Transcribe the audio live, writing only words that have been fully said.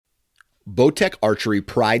Bowtech Archery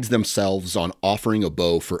prides themselves on offering a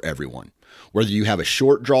bow for everyone. Whether you have a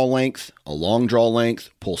short draw length, a long draw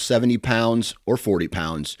length, pull 70 pounds or 40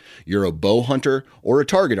 pounds, you're a bow hunter or a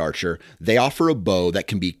target archer, they offer a bow that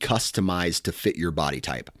can be customized to fit your body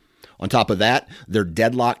type. On top of that, their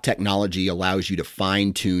deadlock technology allows you to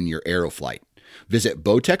fine-tune your arrow flight. Visit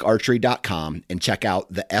bowtecharchery.com and check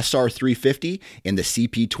out the SR350 and the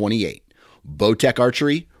CP28. Bowtech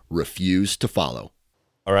Archery, refuse to follow.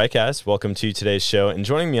 All right, guys, welcome to today's show. And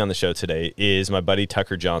joining me on the show today is my buddy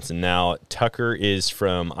Tucker Johnson. Now, Tucker is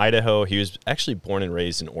from Idaho. He was actually born and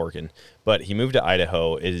raised in Oregon, but he moved to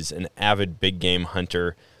Idaho, is an avid big game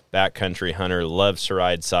hunter, backcountry hunter, loves to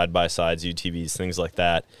ride side-by-sides, UTVs, things like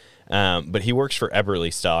that. But he works for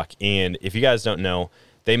Eberly Stock, and if you guys don't know,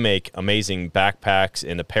 they make amazing backpacks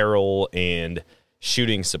and apparel and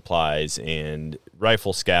shooting supplies and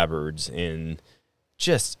rifle scabbards and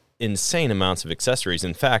just insane amounts of accessories.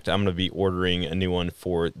 In fact, I'm going to be ordering a new one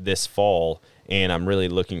for this fall, and I'm really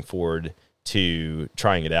looking forward to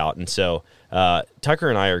trying it out. And so Tucker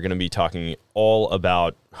and I are going to be talking all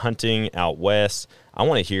about hunting out west. I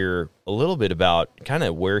want to hear a little bit about kind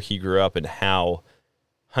of where he grew up and how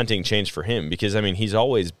hunting changed for him, because, I mean, he's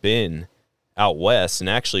always been out west, and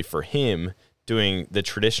actually for him, doing the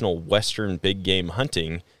traditional Western big game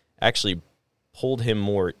hunting actually pulled him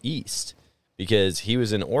more east, because he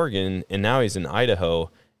was in Oregon and now he's in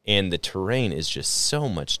Idaho, and the terrain is just so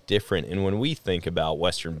much different. And when we think about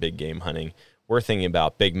Western big game hunting, we're thinking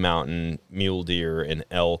about big mountain mule deer and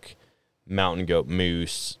elk, mountain goat,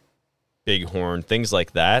 moose, bighorn, things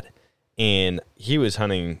like that. And he was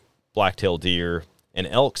hunting blacktail deer and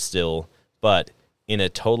elk still, but in a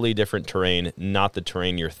totally different terrain, not the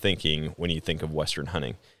terrain you're thinking when you think of Western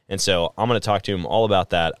hunting. And so I'm going to talk to him all about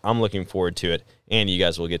that. I'm looking forward to it, and you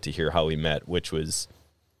guys will get to hear how we met, which was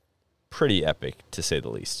pretty epic, to say the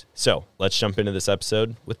least. So let's jump into this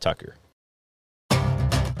episode with Tucker.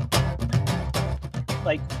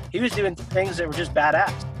 Like, he was doing things that were just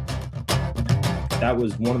badass. That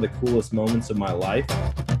was one of the coolest moments of my life.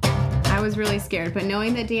 I was really scared, but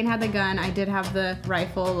knowing that Dan had the gun, I did have the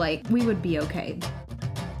rifle, like, we would be okay.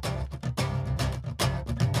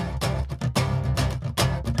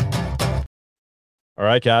 All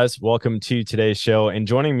right, guys, welcome to today's show. And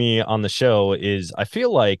joining me on the show is, I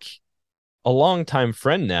feel like, a longtime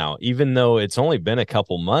friend now, even though it's only been a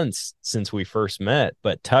couple months since we first met.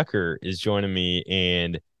 But Tucker is joining me,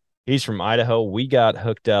 and he's from Idaho. We got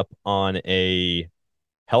hooked up on a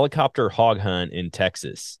helicopter hog hunt in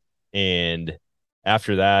Texas. And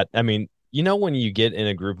after that, I mean, you know, when you get in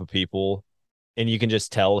a group of people and you can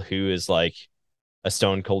just tell who is like a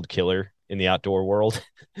stone cold killer in the outdoor world.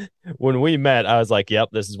 When we met, I was like, yep,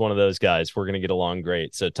 this is one of those guys. We're going to get along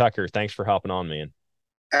great. So Tucker, thanks for hopping on, man.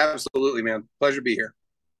 Absolutely, man. Pleasure to be here.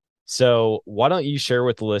 So why don't you share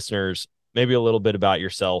with the listeners maybe a little bit about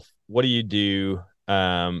yourself? What do you do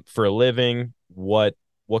for a living? What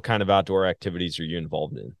kind of outdoor activities are you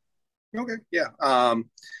involved in? Okay. Yeah.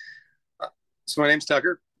 So my name's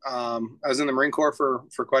Tucker. I was in the Marine Corps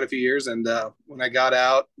for quite a few years. And when I got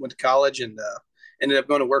out, went to college and ended up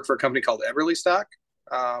going to work for a company called Eberly Stock.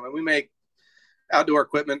 And we make outdoor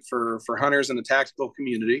equipment for hunters in the tactical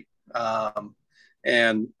community.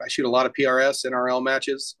 And I shoot a lot of PRS, NRL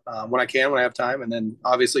matches when I have time. And then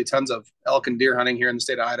obviously tons of elk and deer hunting here in the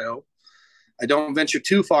state of Idaho. I don't venture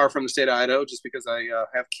too far from the state of Idaho just because I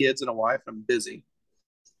have kids and a wife. I'm busy.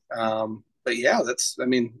 But yeah,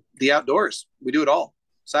 the outdoors, we do it all.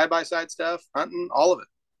 Side-by-side stuff, hunting, all of it.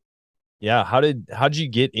 Yeah. How'd you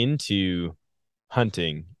get into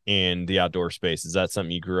hunting and the outdoor space? Is that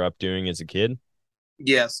something you grew up doing as a kid?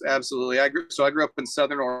 Yes, absolutely. I grew up in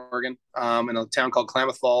Southern Oregon, in a town called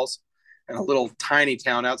Klamath Falls, and a little tiny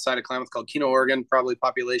town outside of Klamath called Keno, Oregon, probably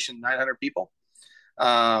population 900 people.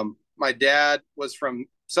 My dad was from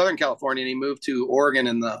Southern California, and he moved to Oregon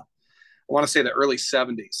in I want to say the early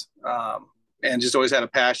 70s, and just always had a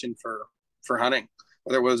passion for hunting,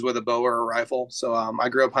 whether it was with a bow or a rifle. So I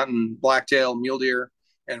grew up hunting blacktail, mule deer,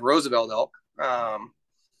 and Roosevelt elk,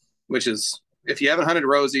 which is, if you haven't hunted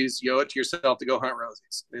rosies, you owe it to yourself to go hunt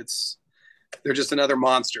rosies. They're just another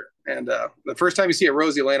monster. And the first time you see a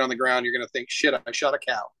rosie laying on the ground, you're going to think, shit, I shot a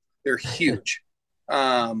cow. They're huge.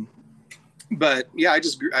 But yeah,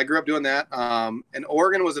 I grew up doing that. And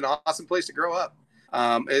Oregon was an awesome place to grow up.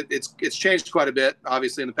 It's changed quite a bit,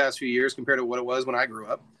 obviously, in the past few years compared to what it was when I grew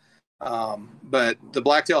up. But the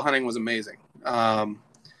blacktail hunting was amazing. And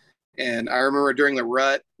I remember during the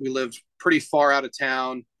rut, we lived pretty far out of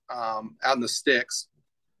town, out in the sticks.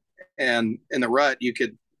 And in the rut,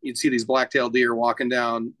 you'd see these blacktail deer walking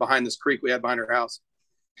down behind this creek we had behind our house.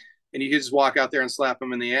 And you could just walk out there and slap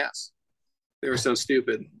them in the ass. They were so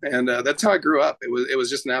stupid, and that's how I grew up. It was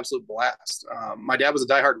just an absolute blast. My dad was a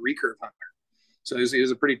diehard recurve hunter, so he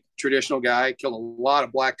was a pretty traditional guy. Killed a lot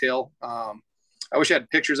of blacktail. I wish I had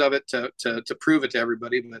pictures of it to prove it to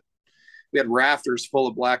everybody, but we had rafters full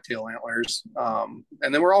of blacktail antlers,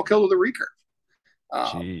 and then we're all killed with a recurve.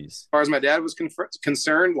 Jeez. As far as my dad was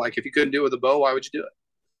concerned, like if you couldn't do it with a bow, why would you do it?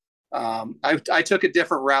 I took a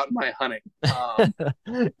different route in my hunting.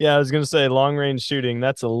 Yeah, I was gonna say long range shooting.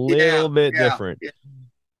 That's a little bit different. Yeah.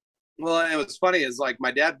 Well, and what's funny is like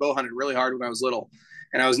my dad bow hunted really hard when I was little,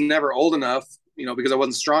 and I was never old enough, because I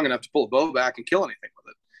wasn't strong enough to pull a bow back and kill anything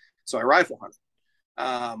with it. So I rifle hunted.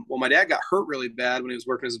 Well, my dad got hurt really bad when he was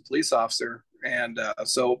working as a police officer, and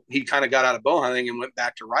so he kind of got out of bow hunting and went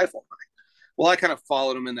back to rifle hunting. Well, I kind of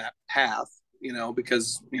followed him in that path,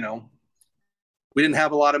 because we didn't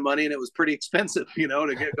have a lot of money and it was pretty expensive,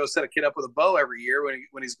 to go set a kid up with a bow every year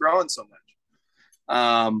when he's growing so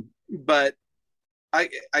much. But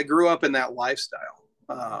I grew up in that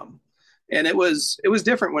lifestyle, and it was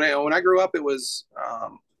different when I grew up. It was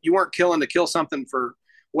you weren't killing to kill something for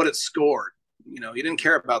what it scored. You didn't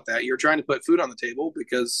care about that. You were trying to put food on the table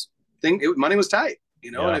because money was tight.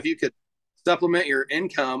 And if you could supplement your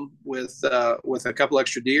income with a couple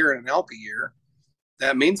extra deer and an elk a year,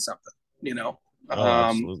 that means something.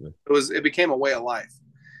 Absolutely. It became a way of life.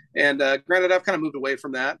 And granted, I've kind of moved away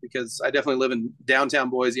from that because I definitely live in downtown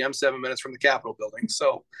Boise. I'm 7 minutes from the Capitol building,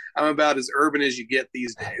 so I'm about as urban as you get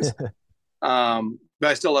these days. But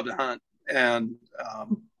I still love to hunt, and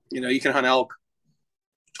you can hunt elk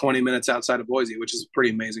 20 minutes outside of Boise, which is a pretty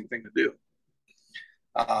amazing thing to do.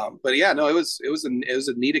 But yeah, no, it was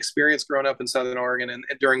a neat experience growing up in Southern Oregon, and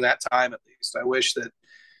during that time, at least, I wish that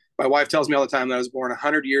my wife tells me all the time that I was born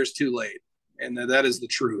 100 years too late, and that is the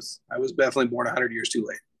truth. I was definitely born 100 years too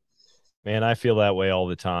late. Man, I feel that way all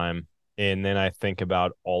the time. And then I think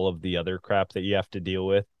about all of the other crap that you have to deal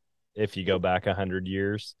with if you go back 100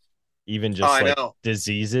 years, even just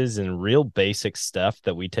diseases and real basic stuff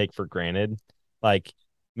that we take for granted. Like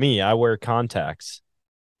me, I wear contacts.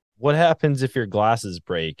 What happens if your glasses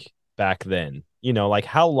break back then? Like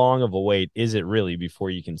how long of a wait is it really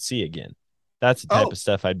before you can see again? That's the type of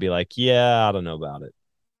stuff I'd be like, yeah, I don't know about it.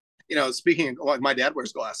 Speaking of, like, my dad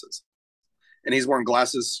wears glasses, and he's worn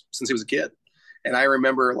glasses since he was a kid. And I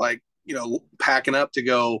remember packing up to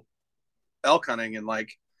go elk hunting, and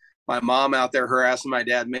like my mom out there harassing my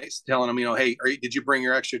dad, telling him, hey, did you bring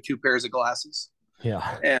your extra 2 pairs of glasses?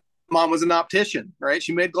 Yeah. And mom was an optician, right?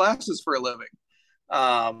 She made glasses for a living.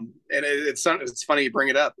 And it's funny you bring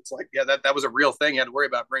it up. It's like, yeah, that was a real thing. You had to worry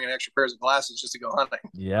about bringing extra pairs of glasses just to go hunting.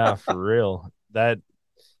 Yeah, for real.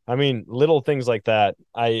 Little things like that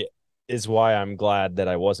is why I'm glad that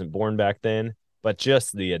I wasn't born back then, but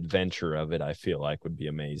just the adventure of it, I feel like would be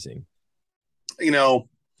amazing.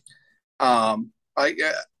 I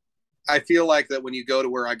feel like that when you go to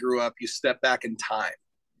where I grew up, you step back in time,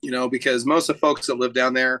 because most of the folks that live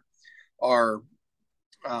down there are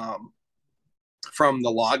from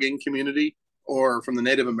the logging community or from the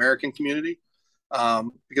Native American community.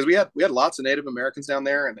 Because we had lots of Native Americans down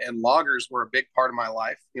there, and loggers were a big part of my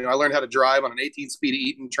life. I learned how to drive on an 18-speed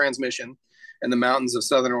Eaton transmission in the mountains of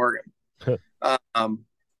Southern Oregon.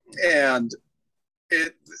 And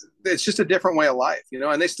it's just a different way of life,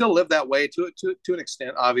 and they still live that way to an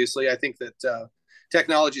extent. Obviously, I think that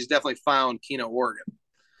technology has definitely found Keno, Oregon.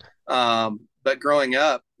 But growing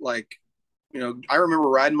up, I remember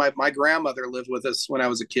riding my grandmother lived with us when I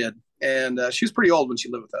was a kid, and she was pretty old when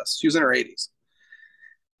she lived with us. She was in her 80s.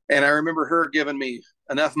 And I remember her giving me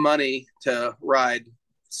enough money to ride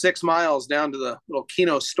 6 miles down to the little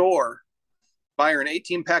Keno store, buy her an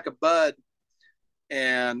 18-pack of Bud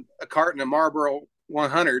and a carton of Marlboro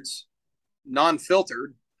 100s,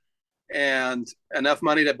 non-filtered, and enough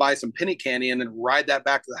money to buy some penny candy and then ride that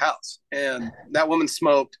back to the house. And that woman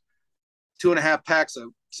smoked 2.5 packs of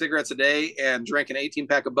cigarettes a day and drank an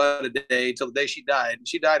 18-pack of Bud a day till the day she died. And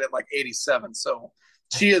she died at like 87. So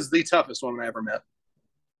she is the toughest woman I ever met.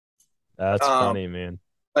 That's funny, man.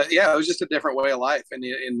 But yeah, it was just a different way of life. And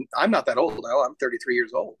I'm not that old now. I'm 33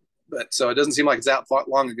 years old. But so it doesn't seem like it's that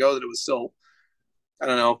long ago that it was still, I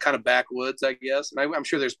don't know, kind of backwoods, I guess. And I'm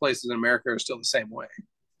sure there's places in America that are still the same way.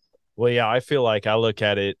 Well, yeah, I feel like I look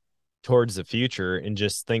at it towards the future and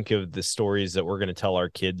just think of the stories that we're going to tell our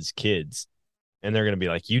kids. And they're going to be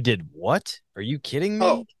like, you did what? Are you kidding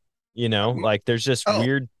me? There's just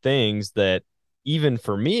weird things that even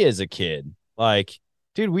for me as a kid,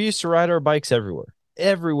 dude, we used to ride our bikes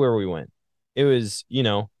everywhere we went. It was,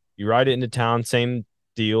 you ride it into town, same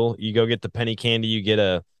deal. You go get the penny candy, you get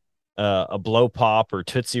a blow pop or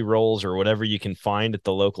Tootsie Rolls or whatever you can find at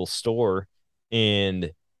the local store.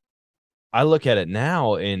 And I look at it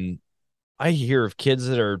now and I hear of kids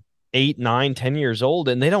that are 8, 9, 10 years old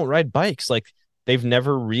and they don't ride bikes. Like they've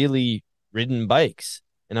never really ridden bikes.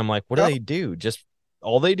 And I'm like, what do Oh, they do? Just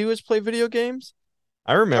all they do is play video games?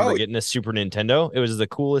 I remember oh, getting a Super Nintendo. It was the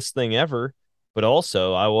coolest thing ever. But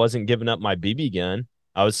also, I wasn't giving up my BB gun.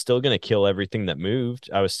 I was still going to kill everything that moved.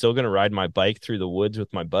 I was still going to ride my bike through the woods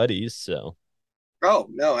with my buddies. So, oh,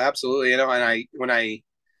 no, absolutely. And I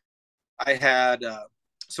had,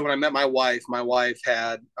 so when I met my wife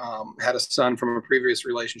had a son from a previous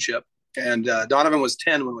relationship, and Donovan was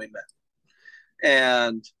 10 when we met.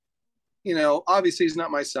 And obviously he's not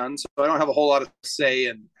my son, so I don't have a whole lot of say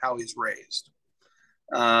in how he's raised.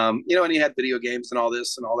 And he had video games and all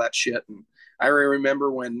this and all that shit. And I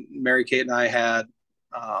remember when Mary Kate and I had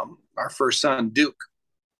our first son, Duke.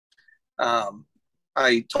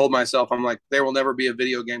 I told myself, I'm like, there will never be a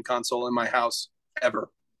video game console in my house ever.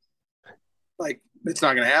 Like, it's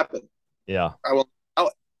not going to happen. yeah. I will allow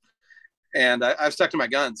it. And I've stuck to my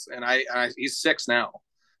guns. And he's 6 now,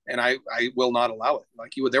 and I will not allow it.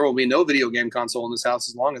 Like, there will be no video game console in this house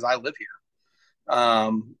as long as I live here.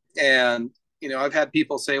 And I've had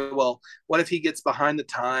people say, well, what if he gets behind the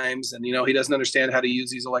times and he doesn't understand how to use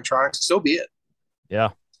these electronics? So be it.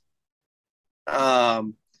 Yeah.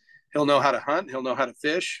 He'll know how to hunt, he'll know how to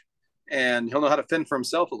fish, and he'll know how to fend for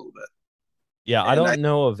himself a little bit. Yeah. I And don't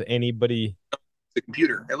know of anybody. the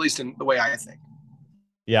computer, at least in the way I think.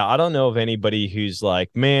 Yeah. I don't know of anybody who's like,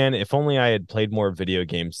 man, if only I had played more video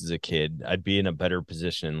games as a kid, I'd be in a better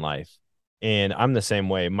position in life. And I'm the same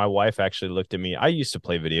way. My wife actually looked at me. I used to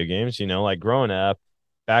play video games, like growing up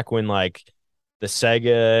back when like the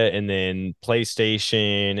Sega and then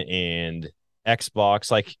PlayStation and Xbox,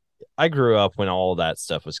 like I grew up when all of that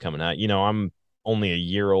stuff was coming out. I'm only a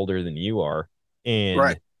year older than you are. And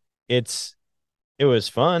Right. it was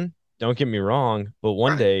fun. Don't get me wrong. But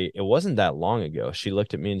one Right. day, it wasn't that long ago, she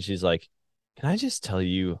looked at me and she's like, can I just tell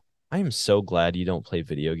you, I am so glad you don't play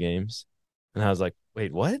video games. And I was like,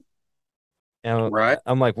 wait, what? And Right.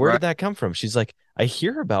 I'm like, where Right. did that come from? She's like, I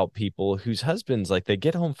hear about people whose husbands, like, they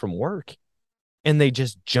get home from work and they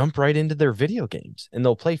just jump right into their video games and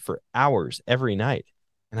they'll play for hours every night.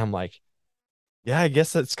 And I'm like, yeah, I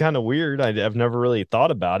guess that's kind of weird. I've never really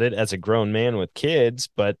thought about it as a grown man with kids,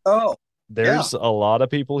 but Oh, there's a lot of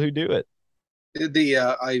people who do it.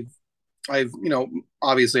 I've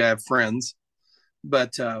obviously I have friends,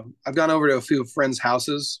 but I've gone over to a few friends'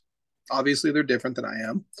 houses. Obviously, they're different than I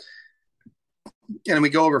am, and we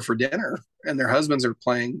go over for dinner, and their husbands are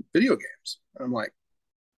playing video games. And I'm like,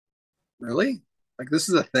 really? Like, this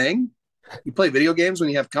is a thing? You play video games when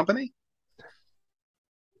you have company?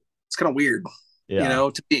 It's kind of weird, Yeah.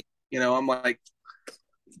 to me. I'm like,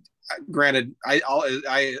 granted,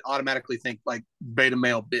 I automatically think like beta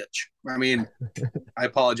male bitch. I mean, I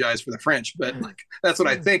apologize for the French, but like that's what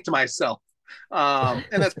I think to myself. And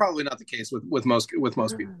that's probably not the case with most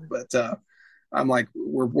people. But I'm like,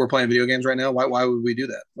 we're playing video games right now. Why would we do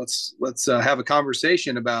that? Let's have a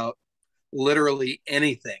conversation about literally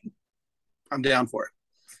anything. I'm down for it.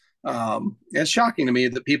 It's shocking to me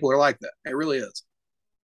that people are like that. It really is.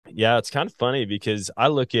 Yeah, it's kind of funny because I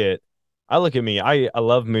look at me. I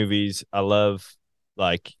love movies. I love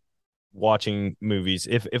like watching movies.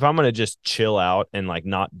 If I'm gonna just chill out and like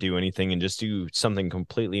not do anything and just do something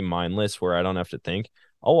completely mindless where I don't have to think,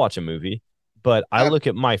 I'll watch a movie. But I look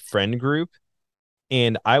at my friend group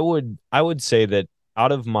and I would say that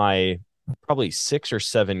out of my probably 6 or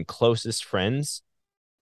 7 closest friends,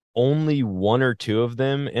 only 1 or 2 of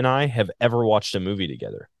them and I have ever watched a movie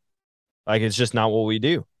together. Like it's just not what we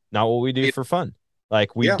do. Not what we do for fun.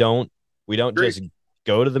 Like we Yeah. don't Agreed. just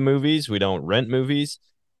go to the movies. We don't rent movies.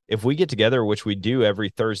 If we get together, which we do every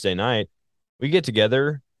Thursday night, we get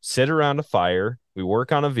together, sit around a fire, we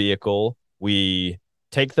work on a vehicle, we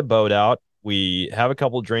take the boat out, we have a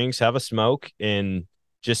couple drinks, have a smoke, and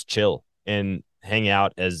just chill and hang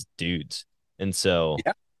out as dudes. And so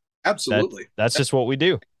Yeah, absolutely. that's just what we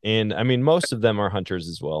do. And I mean, most of them are hunters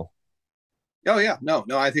as well. Oh yeah, no,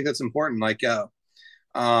 I think that's important. Like,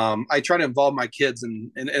 I try to involve my kids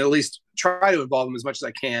and at least try to involve them as much as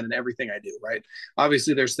I can in everything I do. Right.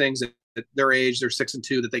 Obviously, there's things at their age, they're 6 and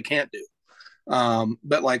 2, that they can't do.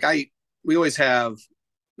 But like we always have,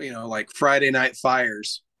 like Friday night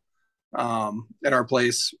fires at our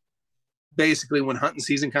place, basically when hunting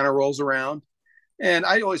season kind of rolls around. And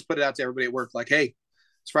I always put it out to everybody at work, like, hey,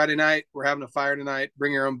 it's Friday night. We're having a fire tonight.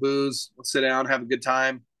 Bring your own booze. Let's sit down, have a good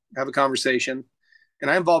time, have a conversation.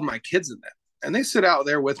 And I involve my kids in that. And they sit out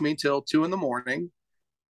there with me till 2 a.m.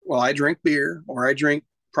 while I drink beer or I drink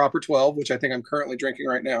Proper 12, which I think I'm currently drinking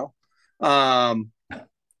right now.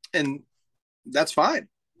 And that's fine.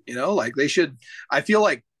 Like they should. I feel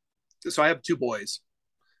like, so I have two boys.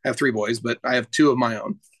 I have three boys, but I have two of my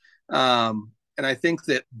own. And I think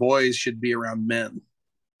that boys should be around men,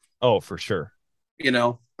 Oh, for sure. you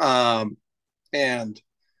know. And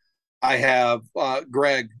I have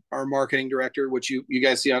Greg, our marketing director, which you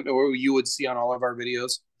guys see on, or you would see on all of our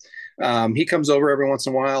videos. He comes over every once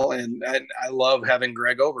in a while, and I love having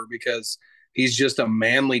Greg over because he's just a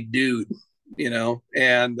manly dude,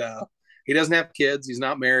 and he doesn't have kids. He's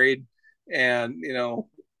not married, and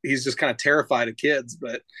he's just kind of terrified of kids.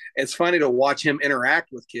 But it's funny to watch him interact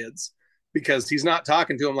with kids because he's not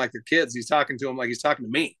talking to them like they're kids. He's talking to them like he's talking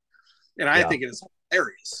to me, and I think it is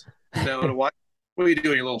hilarious. To watch. What are you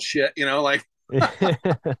doing, you little shit? Like.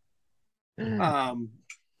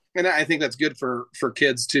 And I think that's good for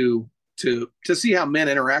kids to see how men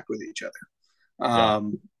interact with each other.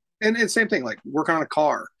 And same thing, like working on a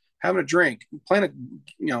car, having a drink, playing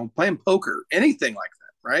poker, anything like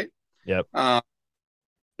that, right? Yep.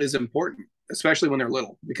 Is important, especially when they're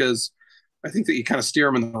little, because I think that you kind of steer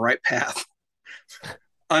them in the right path,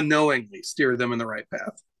 unknowingly steer them in the right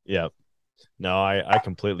path. Yep. No, I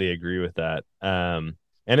completely agree with that. And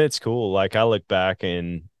it's cool. Like I look back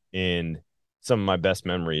in some of my best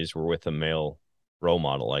memories were with a male role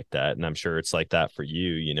model like that. And I'm sure it's like that for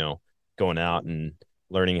you, going out and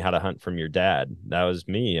learning how to hunt from your dad. That was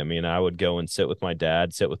me. I mean, I would go and sit with my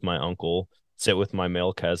dad, sit with my uncle, sit with my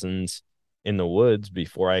male cousins in the woods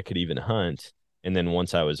before I could even hunt. And then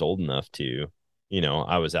once I was old enough to,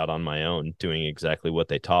 I was out on my own doing exactly what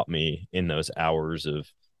they taught me in those hours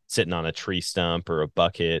of sitting on a tree stump or a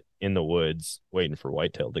bucket in the woods, waiting for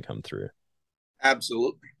whitetail to come through.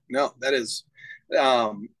 Absolutely. No, that is,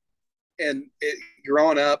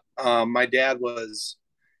 growing up, my dad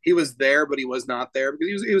he was there, but he was not there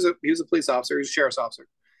because he was a police officer. He was a sheriff's officer.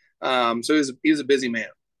 So he was a busy man.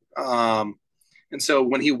 And so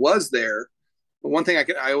when he was there, the one thing I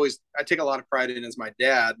take a lot of pride in is my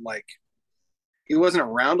dad. Like he wasn't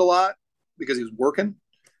around a lot because he was working,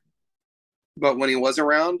 but when he was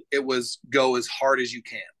around, it was go as hard as you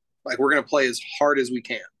can. Like we're going to play as hard as we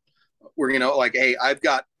can. We're, like, hey, I've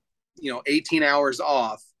got, 18 hours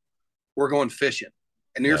off. We're going fishing.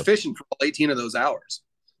 And you're fishing for 18 of those hours.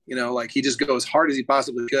 Like he just go as hard as he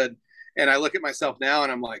possibly could. And I look at myself now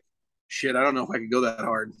and I'm like, shit, I don't know if I could go that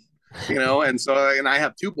hard. And I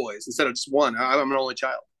have two boys instead of just one. I'm an only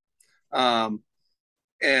child.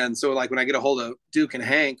 And so like when I get a hold of Duke and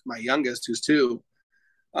Hank, my youngest, who's two,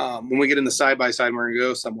 when we get in the side-by-side, we're going to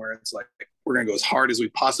go somewhere. It's like, we're going to go as hard as we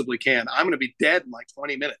possibly can. I'm going to be dead in like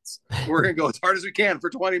 20 minutes. We're going to go as hard as we can for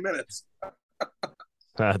 20 minutes.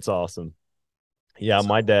 That's awesome. Yeah.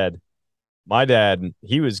 My dad,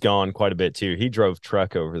 he was gone quite a bit too. He drove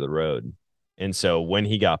truck over the road. And so when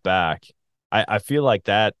he got back, I feel like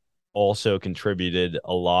that also contributed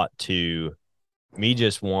a lot to me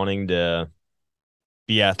just wanting to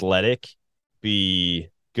be athletic, be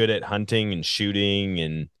good at hunting and shooting.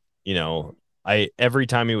 And, every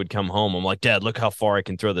time he would come home, I'm like, Dad, look how far I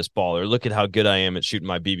can throw this ball, or look at how good I am at shooting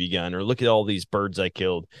my BB gun, or look at all these birds I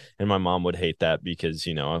killed. And my mom would hate that because,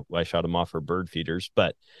 I shot him off her bird feeders,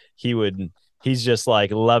 but he's just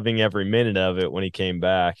like loving every minute of it when he came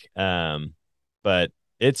back. But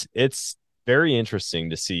it's very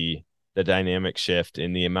interesting to see the dynamic shift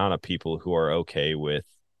in the amount of people who are okay with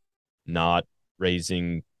not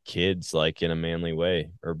raising kids like in a manly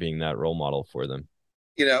way or being that role model for them.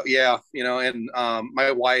 And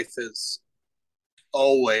my wife is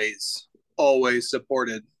always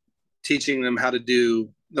supported teaching them how to do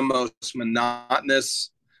the most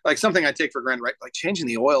monotonous, like something I take for granted, right? Like changing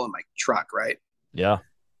the oil in my truck, right? Yeah.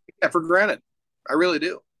 For granted. I really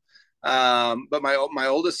do. But my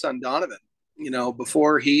oldest son, Donovan,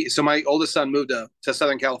 so my oldest son moved to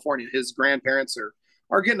Southern California. His grandparents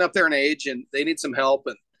are getting up there in age and they need some help.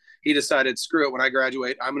 And he decided, screw it. When I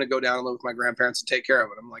graduate, I'm going to go down and live with my grandparents and take care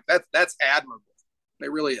of it. I'm like, that's admirable.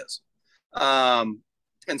 It really is. And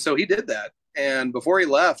so he did that. And before he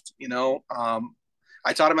left,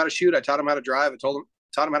 I taught him how to shoot. I taught him how to drive.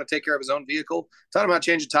 Taught him how to take care of his own vehicle, taught him how to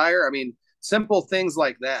change a tire. I mean, simple things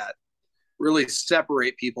like that really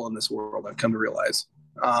separate people in this world, I've come to realize.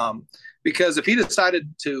 Because if he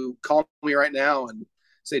decided to call me right now and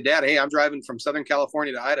say, Dad, hey, I'm driving from Southern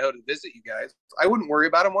California to Idaho to visit you guys, I wouldn't worry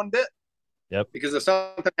about him one bit. Yep. Because if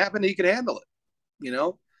something happened, he could handle it,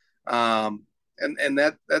 and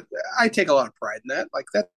that I take a lot of pride in that. Like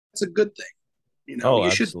that's a good thing.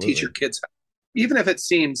 You should teach your kids, even if it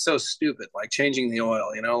seems so stupid, like changing the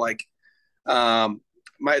oil,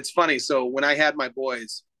 it's funny. So when I had my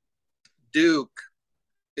boys, Duke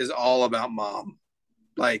is all about mom.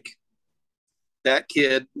 Like that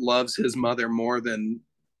kid loves his mother more than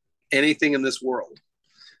anything in this world,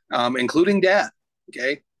 including dad.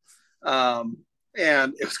 Okay.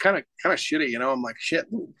 And it was kind of shitty, you know. I'm like, shit,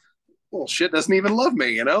 well, shit doesn't even love me,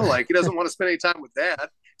 you know, like he doesn't want to spend any time with dad.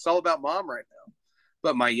 It's all about mom right now.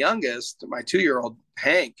 But my youngest, my 2-year-old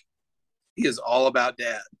Hank, he is all about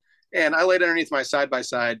dad. And I laid underneath my side by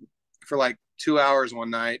side for like 2 hours one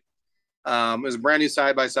night. It was a brand new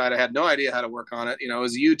side by side. I had no idea how to work on it. You know, it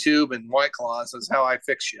was YouTube and White Claws. That's how I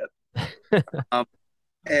fix shit.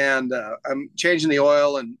 And I'm changing the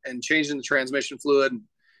oil and changing the transmission fluid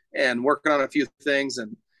and working on a few things.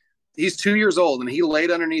 And he's 2 years old, and he laid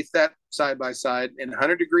underneath that side by side in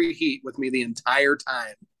 100-degree heat with me the entire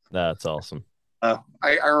time. That's awesome. I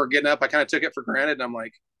remember getting up. I kind of took it for granted, and I'm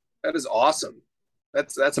like, that is awesome.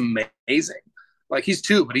 That's amazing. Like, he's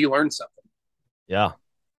 2, but he learned something. Yeah.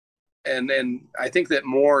 And I think that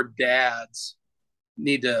more dads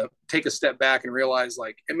need to take a step back and realize,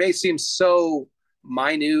 like, it may seem so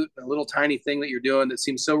minute, a little tiny thing that you're doing that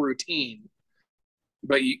seems so routine,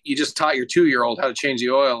 but you just taught your 2-year-old how to change the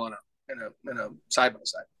oil in a side by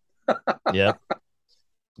side. Yeah.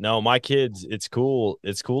 No, my kids, it's cool.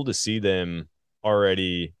 It's cool to see them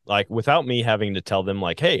already, like, without me having to tell them,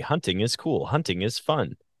 like, hey, hunting is cool. Hunting is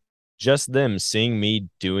fun. Just them seeing me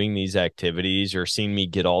doing these activities or seeing me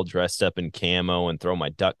get all dressed up in camo and throw my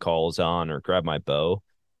duck calls on or grab my bow.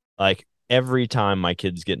 Like, every time my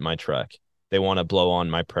kids get in my truck, they want to blow on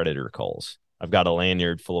my predator calls. I've got a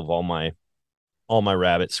lanyard full of all my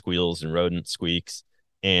rabbit squeals and rodent squeaks,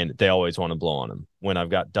 and they always want to blow on them. When I've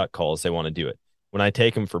got duck calls, they want to do it. When I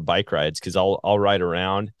take them for bike rides, because I'll ride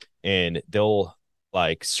around and they'll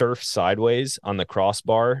like surf sideways on the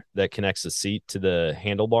crossbar that connects the seat to the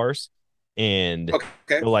handlebars, and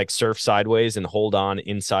they'll like surf sideways and hold on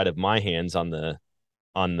inside of my hands on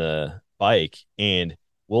the bike, and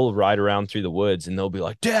we'll ride around through the woods, and they'll be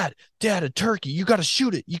like, Dad, a turkey, you got to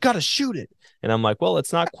shoot it. And I'm like, well,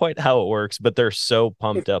 it's not quite how it works, but they're so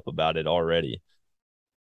pumped up about it already.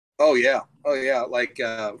 Oh yeah. Like,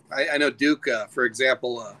 I know Duke, for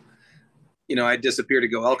example, you know, I disappeared to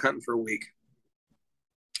go elk hunting for a week.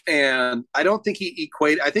 And I don't think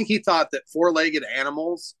I think he thought that 4-legged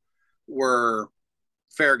animals were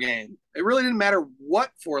fair game. It really didn't matter what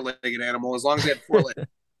 4-legged animal, as long as they had 4 legs.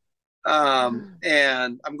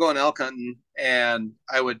 And I'm going elk hunting, and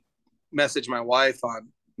I would message my wife on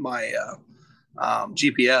my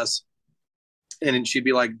GPS, and she'd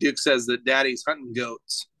be like, Duke says that daddy's hunting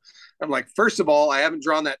goats. I'm like, first of all, I haven't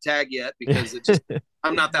drawn that tag yet because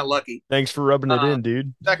I'm not that lucky. Thanks for rubbing it in,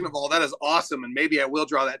 dude. Second of all, that is awesome, and maybe I will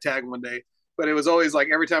draw that tag one day. But it was always like,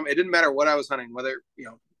 every time, it didn't matter what I was hunting, whether, you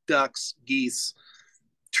know, ducks, geese,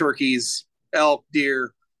 turkeys, elk,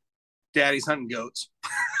 deer, daddy's hunting goats.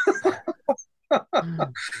 I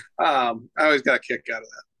always got a kick out of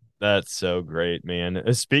that. That's so great, man.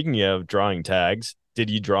 Speaking of drawing tags, did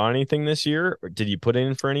you draw anything this year, or did you put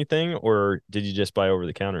in for anything, or did you just buy over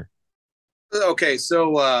the counter? Okay,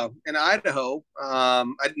 so in Idaho, I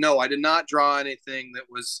did not draw anything that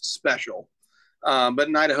was special. But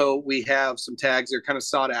in Idaho, we have some tags that are kind of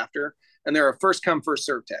sought after, and they're a first come, first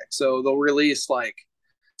serve tag. So they'll release like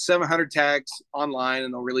 700 tags online,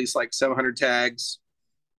 and they'll release like 700 tags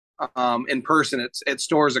in person at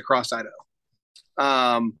stores across Idaho.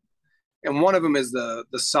 And one of them is the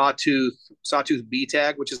Sawtooth B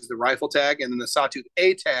tag, which is the rifle tag, and then the Sawtooth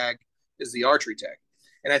A tag is the archery tag.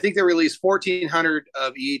 And I think they released 1,400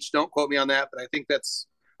 of each. Don't quote me on that, but I think that's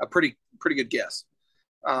a pretty good guess.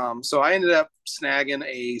 So I ended up snagging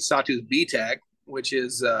a Sawtooth B tag, which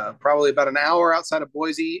is probably about an hour outside of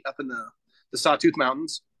Boise, up in the Sawtooth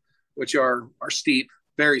Mountains, which are steep,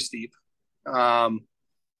 very steep, for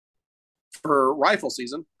rifle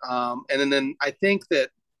season. And then I think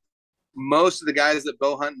that most of the guys that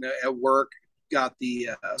bow hunt at work got the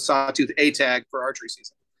Sawtooth A tag for archery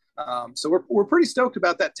season. So we're pretty stoked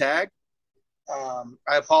about that tag.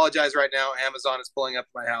 I apologize right now. Amazon is pulling up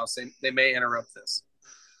to my house. They may interrupt this.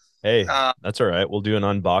 Hey, that's all right. We'll do an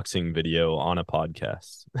unboxing video on a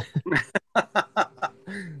podcast.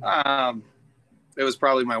 It was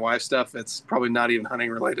probably my wife's stuff. It's probably not even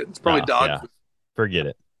hunting related. It's probably dog food. Forget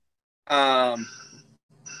it.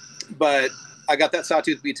 But I got that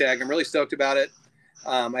Sawtooth B tag. I'm really stoked about it.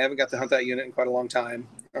 I haven't got to hunt that unit in quite a long time.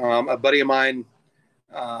 A buddy of mine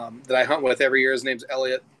that I hunt with every year, his name's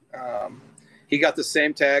Elliot. He got the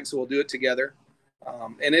same tag, so we'll do it together.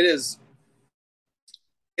 And it is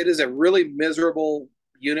a really miserable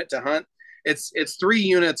unit to hunt. It's 3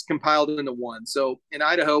 units compiled into one. So in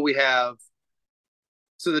Idaho, we have,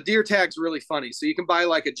 so the deer tag's really funny. So you can buy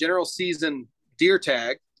like a general season deer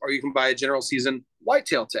tag, or you can buy a general season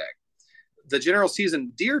whitetail tag. The general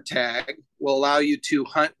season deer tag will allow you to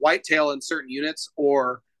hunt whitetail in certain units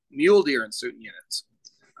or mule deer in certain units.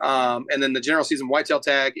 And then the general season whitetail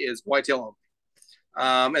tag is whitetail only.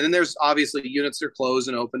 And then there's obviously units that are closed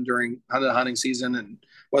and open during the hunting season, and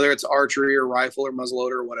whether it's archery or rifle or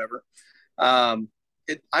muzzleloader or whatever.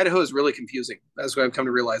 Idaho is really confusing. That's what I've come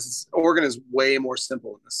to realize. Oregon is way more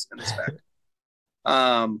simple in this fact.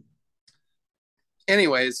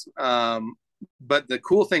 But the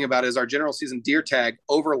cool thing about it is our general season deer tag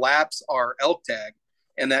overlaps our elk tag,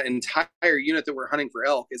 and that entire unit that we're hunting for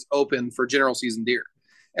elk is open for general season deer.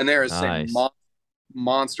 And there is Nice. a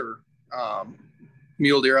monster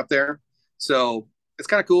mule deer up there. So it's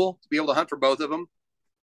kind of cool to be able to hunt for both of them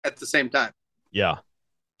at the same time. Yeah.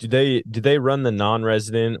 Do they run the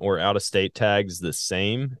non-resident or out-of-state tags the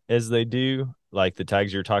same as they do, like the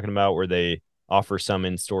tags you're talking about, where they offer some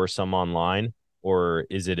in store, some online, or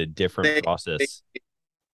is it a different process?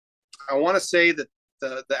 I want to say that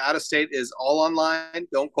the out-of-state is all online.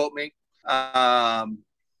 Don't quote me.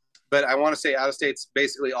 But I want to say out-of-state's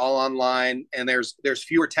basically all online, and there's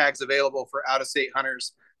fewer tags available for out-of-state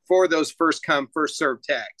hunters for those first come, first served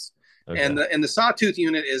tags. Okay. And the Sawtooth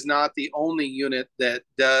unit is not the only unit that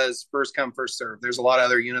does first come, first serve. There's a lot of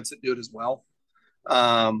other units that do it as well.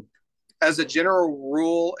 As a general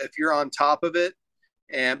rule, if you're on top of it,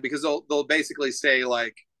 and because they'll basically say,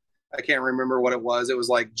 like, I can't remember what it was. It was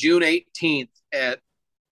like June 18th at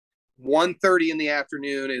 1:30 in the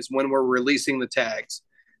afternoon is when we're releasing the tags.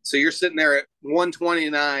 So you're sitting there at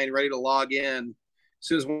 1:29 ready to log in. As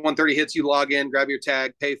soon as 1:30 hits, you log in, grab your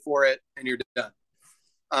tag, pay for it, and you're done.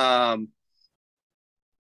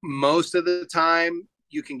 Most of the time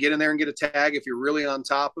you can get in there and get a tag if you're really on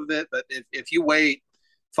top of it. But if you wait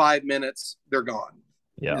 5 minutes, they're gone.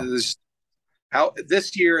 Yeah.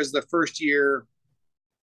 This year is the first year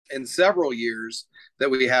in several years that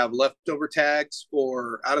we have leftover tags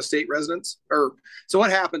for out-of-state residents. So what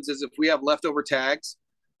happens is if we have leftover tags,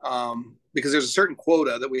 because there's a certain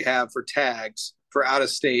quota that we have for tags for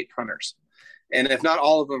out-of-state hunters. And if not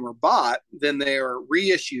all of them are bought, then they are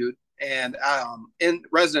reissued, and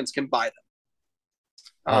residents can buy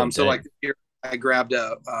them. So like here, I grabbed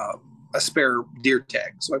a spare deer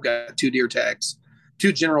tag. So I've got 2 deer tags,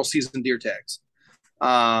 2 general season deer tags,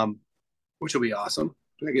 which will be awesome.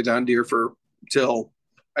 I get to hunt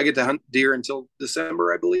deer until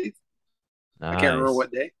December, I believe. Nice. I can't remember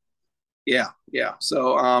what day. Yeah.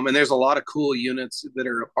 So, and there's a lot of cool units that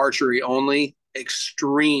are archery only,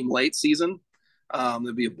 extreme late season.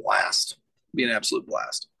 That'd be a blast. Be an absolute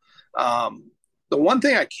blast. The one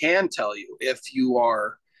thing I can tell you, if you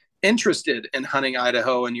are interested in hunting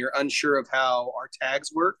Idaho and you're unsure of how our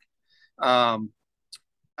tags work, I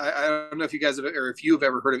don't know if you guys have, or if you've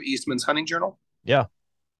ever heard of Eastman's Hunting Journal. Yeah.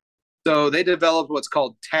 So they developed what's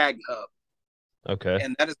called Tag Hub. Okay.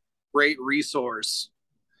 And that is a great resource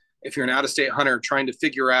if you're an out-of-state hunter trying to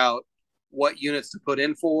figure out what units to put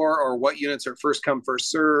in for, or what units are first come, first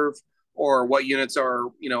serve, or what units are,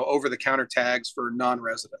 over-the-counter tags for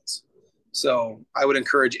non-residents. So I would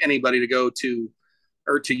encourage anybody to go to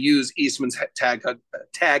use Eastman's Tag Hub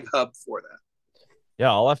for that.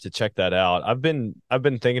 Yeah, I'll have to check that out. I've been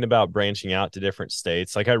thinking about branching out to different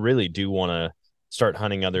states. Like, I really do want to start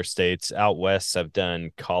hunting other states. Out west, I've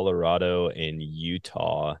done Colorado and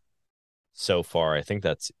Utah so far. I think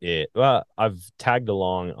that's it. Well, I've tagged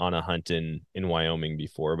along on a hunt in Wyoming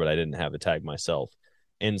before, but I didn't have a tag myself.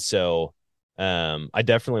 And so I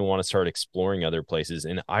definitely want to start exploring other places.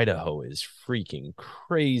 And Idaho is freaking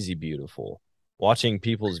crazy beautiful. Watching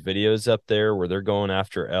people's videos up there where they're going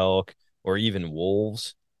after elk or even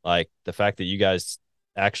wolves, like the fact that you guys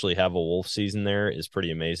actually have a wolf season there is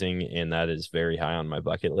pretty amazing, and that is very high on my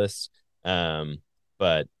bucket list.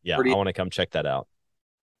 But yeah, I want to come check that out.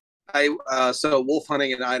 So wolf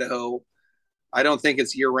hunting in Idaho, I don't think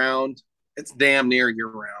it's year round. It's damn near year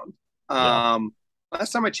round.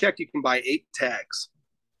 Last time I checked, you can buy 8 tags.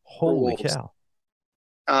 Holy cow.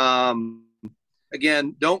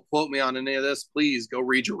 Again, don't quote me on any of this. Please go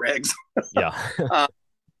read your regs. Yeah.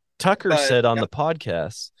 Tucker said on the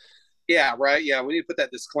podcast. Yeah, right. Yeah, we need to put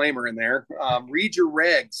that disclaimer in there. Read your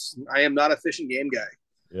regs. I am not a fish and game guy.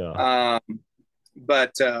 Yeah.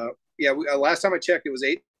 Last time I checked, it was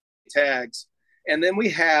 8 tags. And then we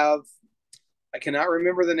have, I cannot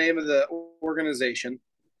remember the name of the organization.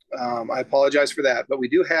 I apologize for that. But we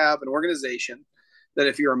do have an organization that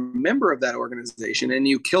if you're a member of that organization and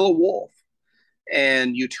you kill a wolf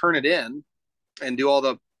and you turn it in and do all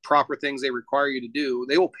the proper things they require you to do,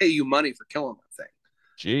 they will pay you money for killing that thing.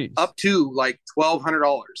 Jeez. Up to like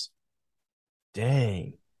 $1,200.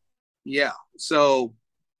 Dang. Yeah. So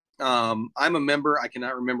I'm a member. I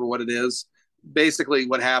cannot remember what it is. basically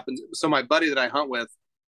what happens. So my buddy that I hunt with,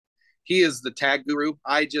 he is the tag guru.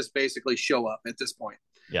 I just basically show up at this point.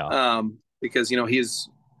 Yeah. Because, he's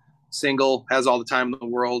single, has all the time in the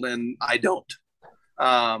world, and I don't.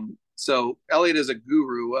 So Elliot is a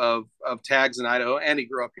guru of tags in Idaho, and he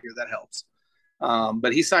grew up here. That helps.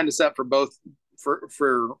 But he signed us up for both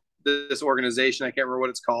for this organization. I can't remember what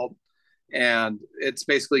it's called. And it's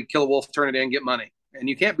basically kill a wolf, turn it in, get money. And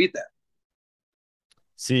you can't beat that.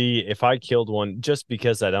 See, if I killed one, just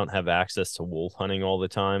because I don't have access to wolf hunting all the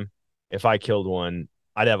time, if I killed one,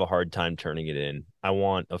 I'd have a hard time turning it in. I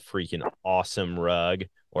want a freaking awesome rug,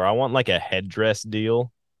 or I want like a headdress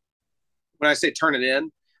deal. When I say turn it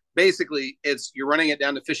in, basically you're running it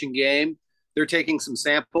down to Fish and Game. They're taking some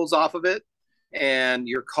samples off of it, and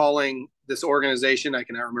you're calling this organization. I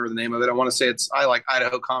cannot remember the name of it. I want to say it's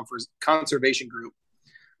Idaho Conservation Group.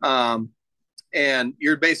 And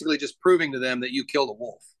you're basically just proving to them that you killed a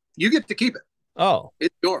wolf. You get to keep it. Oh,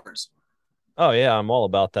 it's yours. Oh yeah, I'm all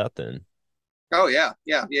about that then. Oh yeah.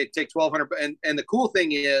 You take $1,200, and the cool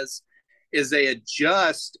thing is they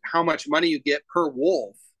adjust how much money you get per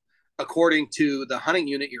wolf according to the hunting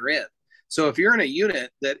unit you're in. So if you're in a unit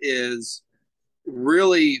that is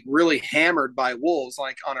really, really hammered by wolves,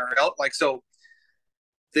 like on our elk, so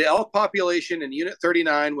the elk population in Unit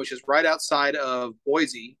 39, which is right outside of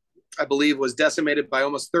Boise, I believe was decimated by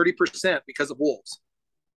almost 30% because of wolves.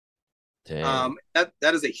 Damn. That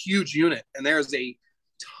is a huge unit, and there's a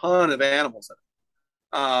ton of animals in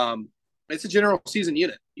it. It's a general season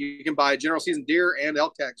unit. You can buy general season deer and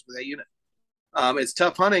elk tags for that unit. It's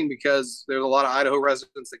tough hunting because there's a lot of Idaho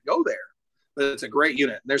residents that go there, but it's a great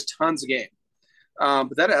unit. There's tons of game.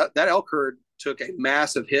 But that elk herd took a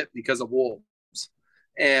massive hit because of wolves,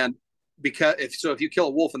 and if you kill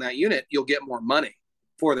a wolf in that unit, you'll get more money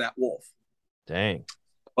for that wolf. Dang.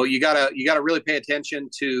 Oh, you gotta really pay attention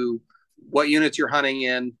to what units you're hunting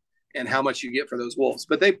in and how much you get for those wolves.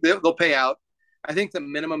 But they'll pay out. I think the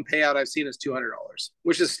minimum payout I've seen is $200,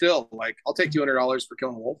 which is still like, I'll take $200 for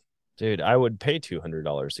killing a wolf. Dude, I would pay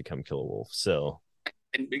 $200 to come kill a wolf. So,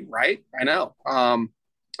 right? I know.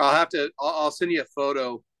 I'll send you a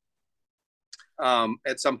photo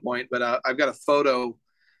at some point, but I've got a photo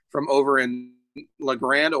from over in La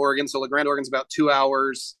Grande, Oregon. So La Grande, Oregon's about 2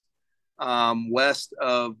 hours west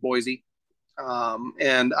of Boise.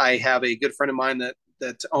 And I have a good friend of mine that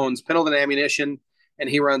owns Pendleton Ammunition, and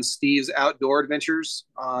he runs Steve's Outdoor Adventures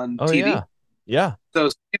on TV. Yeah. So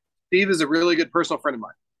Steve is a really good personal friend of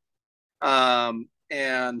mine.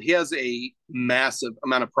 And he has a massive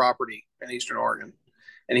amount of property in Eastern Oregon,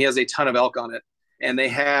 and he has a ton of elk on it. And they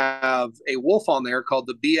have a wolf on there called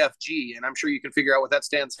the BFG, and I'm sure you can figure out what that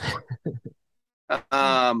stands for.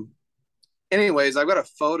 Anyways, I've got a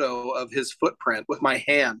photo of his footprint with my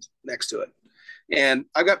hand next to it, and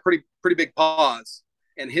I've got pretty big paws,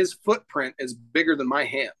 and his footprint is bigger than my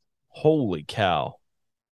hand. Holy cow!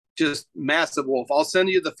 Just massive wolf. I'll send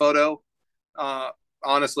you the photo.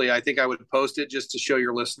 Honestly, I think I would post it just to show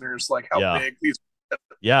your listeners like how big these.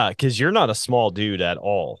 Yeah, because you're not a small dude at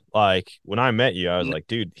all. Like when I met you, I was like,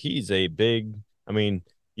 dude, he's a big. I mean,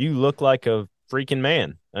 you look like a freaking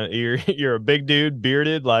man. You're a big dude,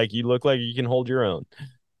 bearded. Like you look like you can hold your own.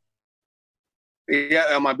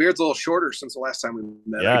 Yeah, my beard's a little shorter since the last time we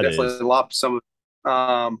met. Yeah, I definitely lopped some of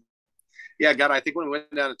it. Yeah, God, I think when we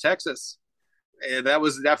went down to Texas, that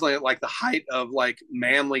was definitely like the height of like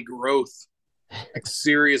manly growth, like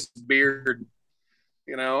serious beard.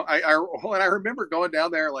 You know, I remember going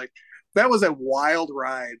down there, like that was a wild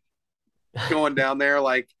ride going down there.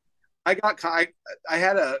 Like I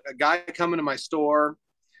had a guy come into my store,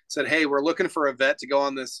 said, "Hey, we're looking for a vet to go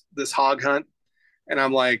on this hog hunt." And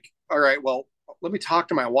I'm like, "All right, well, let me talk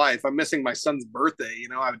to my wife. I'm missing my son's birthday. You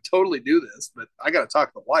know, I would totally do this, but I got to talk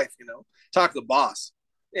to the wife, talk to the boss."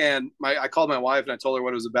 And I called my wife and I told her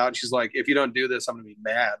what it was about. And she's like, "If you don't do this, I'm going to be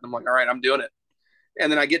mad." And I'm like, "All right, I'm doing it."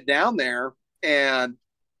 And then I get down there, and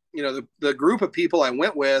the group of people I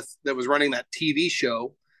went with that was running that TV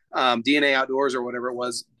show, DNA Outdoors or whatever it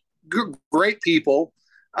was, great people.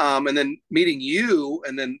 And then meeting you,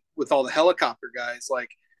 and then with all the helicopter guys, like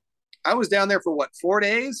I was down there for 4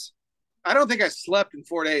 days? I don't think I slept in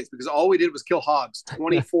 4 days because all we did was kill hogs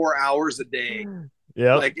 24 hours a day.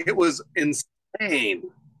 Yeah, like it was insane.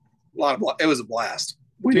 It was a blast.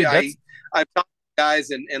 Dude, I've talked to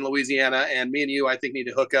guys in Louisiana, and me and you, I think, need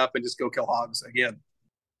to hook up and just go kill hogs again.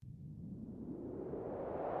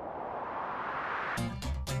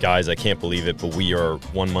 Guys, I can't believe it, but we are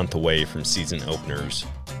 1 month away from season openers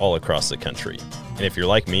all across the country. And if you're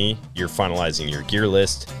like me, you're finalizing your gear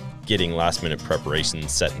list, getting last-minute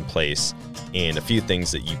preparations set in place, and a few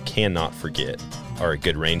things that you cannot forget are a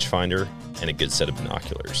good rangefinder and a good set of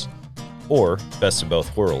binoculars. Or best of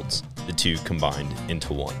both worlds, the two combined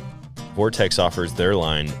into one. Vortex offers their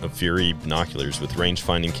line of Fury binoculars with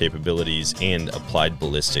range-finding capabilities and applied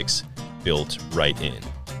ballistics built right in.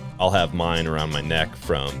 I'll have mine around my neck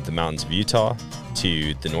from the mountains of Utah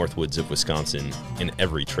to the north woods of Wisconsin and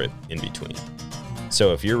every trip in between.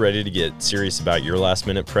 So if you're ready to get serious about your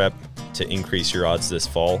last-minute prep to increase your odds this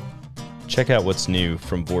fall, check out what's new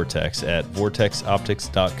from Vortex at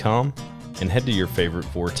vortexoptics.com and head to your favorite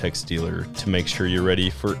Vortex dealer to make sure you're ready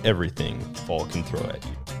for everything fall can throw at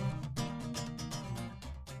you.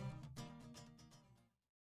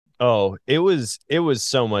 Oh, it was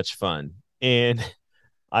so much fun. And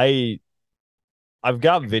I've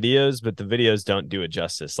got videos, but the videos don't do it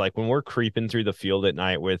justice. Like when we're creeping through the field at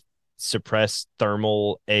night with suppressed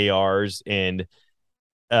thermal ARs and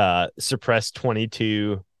suppressed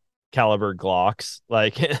 22 caliber Glocks,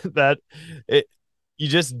 like you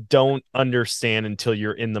just don't understand until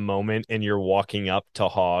you're in the moment and you're walking up to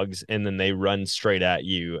hogs and then they run straight at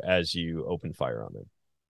you as you open fire on them.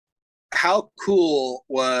 How cool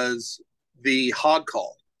was the hog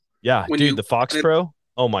call? Yeah, dude, the Fox Pro.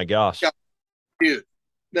 Oh my gosh. Yeah, dude,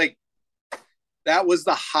 like that was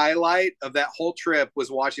the highlight of that whole trip,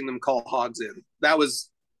 was watching them call hogs in. That was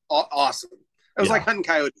awesome. It was like hunting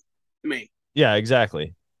coyote to me. Yeah,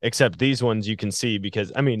 exactly. Except these ones you can see,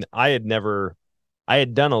 because I mean, I had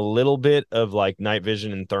done a little bit of like night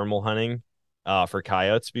vision and thermal hunting for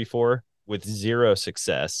coyotes before with zero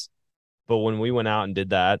success. But when we went out and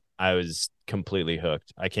did that, I was completely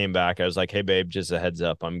hooked. I came back. I was like, hey, babe, just a heads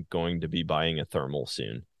up. I'm going to be buying a thermal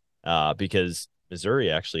soon because Missouri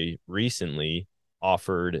actually recently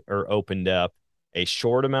offered or opened up a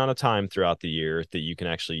short amount of time throughout the year that you can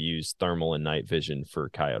actually use thermal and night vision for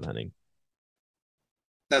coyote hunting.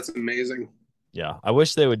 That's amazing. Yeah. I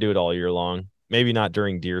wish they would do it all year long. Maybe not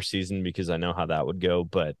during deer season because I know how that would go,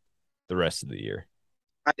 but the rest of the year.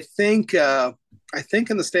 I think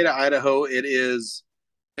in the state of Idaho, it is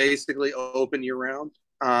basically open year round.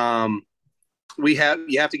 You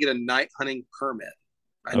have to get a night hunting permit.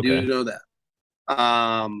 I do know that.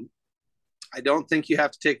 I don't think you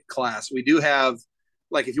have to take a class. We do have,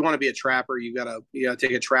 like, if you want to be a trapper, you gotta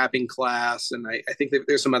take a trapping class, and I think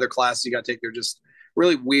there's some other classes you gotta take. They're just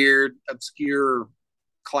really weird, obscure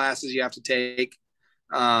classes you have to take.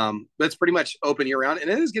 But it's pretty much open year round, and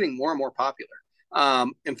it is getting more and more popular.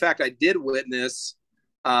 In fact, I did witness.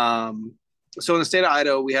 So in the state of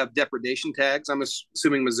Idaho, we have depredation tags. I'm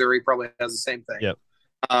assuming Missouri probably has the same thing. Yep.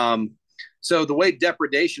 So the way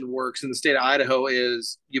depredation works in the state of Idaho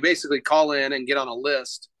is you basically call in and get on a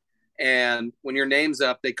list. And when your name's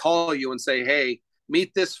up, they call you and say, hey,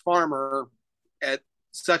 meet this farmer at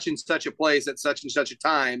such and such a place at such and such a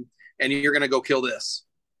time, and you're going to go kill this,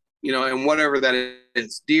 and whatever that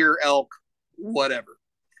is, deer, elk, whatever.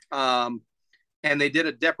 And they did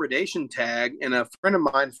a depredation tag, and a friend of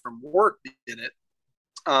mine from work did it.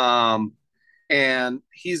 And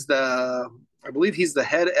I believe he's the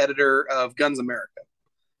head editor of Guns America.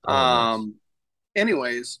 Nice.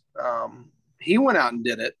 Anyways, he went out and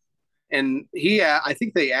did it. And I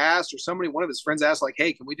think they asked, or one of his friends asked, like,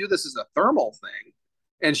 hey, can we do this as a thermal thing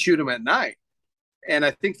and shoot them at night? And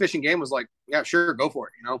I think Fish and Game was like, yeah, sure, go for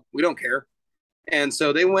it. We don't care. And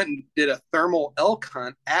so they went and did a thermal elk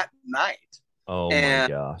hunt at night. Oh my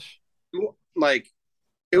gosh. Like,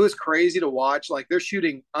 it was crazy to watch. Like, they're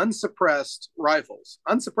shooting unsuppressed rifles,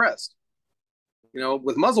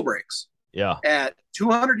 with muzzle brakes. Yeah. At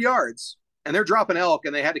 200 yards, and they're dropping elk,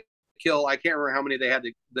 and they had to kill, I can't remember how many they had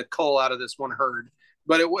to cull out of this one herd,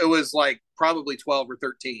 but it was like probably 12 or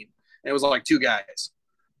 13. And it was like two guys,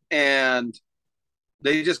 and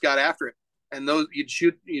they just got after it. And those you'd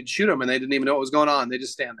shoot them, and they didn't even know what was going on. They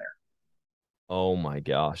just stand there. Oh my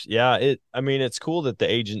gosh. Yeah. It's cool that the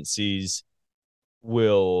agencies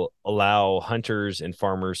will allow hunters and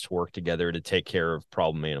farmers to work together to take care of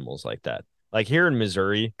problem animals like that. Like here in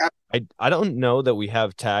Missouri, I don't know that we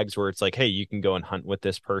have tags where it's like, hey, you can go and hunt with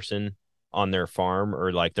this person on their farm,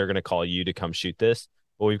 or like they're going to call you to come shoot this.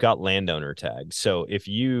 But we've got landowner tags. So if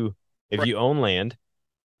you own land,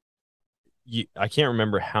 I can't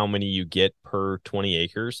remember how many you get per 20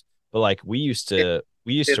 acres, but like we used to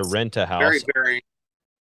rent a house. Very, very.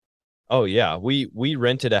 Oh yeah. We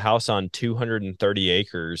rented a house on 230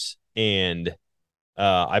 acres, and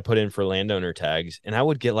I put in for landowner tags, and I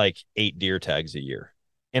would get like 8 deer tags a year,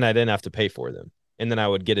 and I didn't have to pay for them. And then I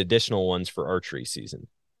would get additional ones for archery season.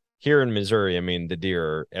 Here in Missouri, the deer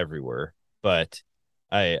are everywhere, but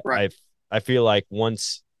I feel like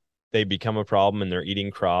once they become a problem and they're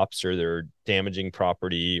eating crops, or they're damaging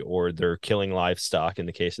property, or they're killing livestock in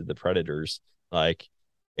the case of the predators, like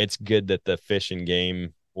it's good that the Fish and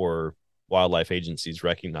Game or wildlife agencies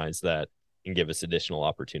recognize that and give us additional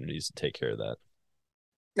opportunities to take care of that.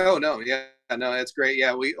 Oh no, yeah, no, that's great.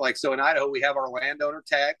 Yeah, we like so in Idaho we have our landowner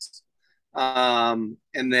tax, and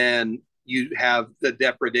then you have the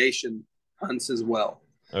depredation hunts as well.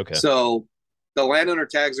 Okay. So the landowner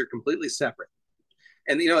tags are completely separate.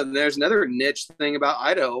 And there's another niche thing about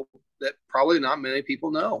Idaho that probably not many people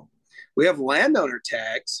know. We have landowner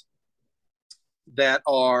tags that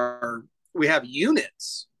are we have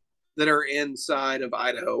units that are inside of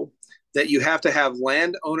Idaho that you have to have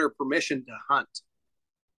landowner permission to hunt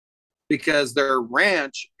because their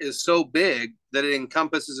ranch is so big that it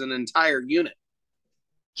encompasses an entire unit.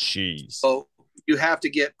 Jeez. So you have to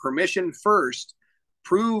get permission first,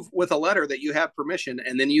 prove with a letter that you have permission,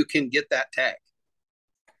 and then you can get that tag,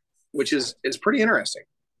 which is pretty interesting.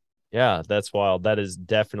 Yeah, that's wild. That is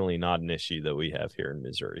definitely not an issue that we have here in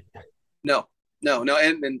Missouri. No.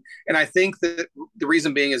 And I think that the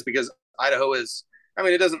reason being is because Idaho is, I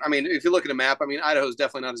mean, it doesn't, I mean, if you look at a map, I mean, Idaho is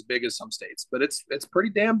definitely not as big as some states, but it's pretty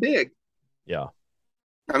damn big. Yeah.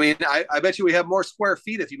 I mean, I bet you we have more square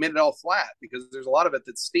feet if you made it all flat because there's a lot of it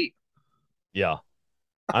that's steep. Yeah.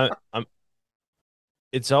 I'm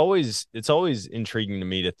it's always intriguing to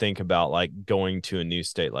me to think about like going to a new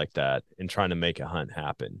state like that and trying to make a hunt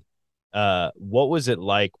happen. What was it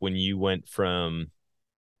like when you went from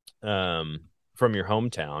your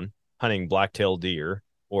hometown hunting black-tailed deer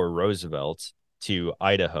or Roosevelt to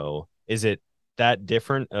Idaho? Is it that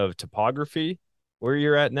different of topography where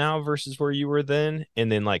you're at now versus where you were then?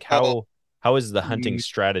 And then like how has the hunting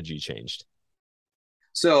strategy changed?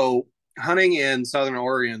 So hunting in Southern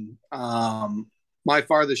Oregon, my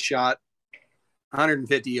farthest shot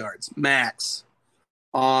 150 yards max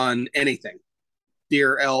on anything,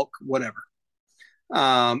 deer, elk, whatever.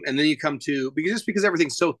 And then you come to because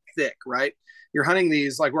everything's so thick, right? You're hunting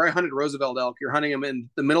these like where I hunted Roosevelt elk. You're hunting them in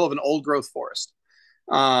the middle of an old growth forest,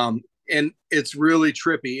 and it's really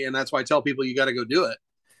trippy. And that's why I tell people you got to go do it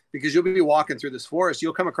because you'll be walking through this forest.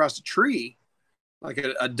 You'll come across a tree, like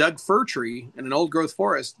a Doug fir tree in an old growth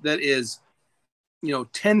forest that is,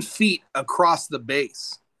 10 feet across the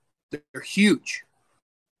base. They're huge,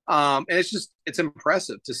 and it's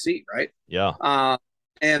impressive to see, right? Yeah.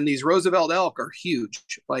 And these Roosevelt elk are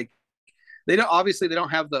huge. Like they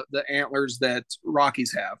don't have the antlers that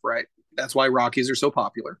Rockies have, right? That's why Rockies are so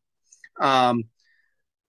popular.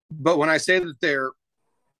 But when I say that they're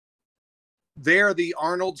the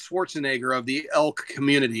Arnold Schwarzenegger of the elk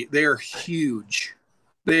community, they are huge.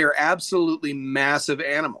 They are absolutely massive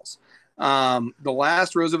animals. The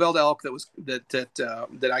last Roosevelt elk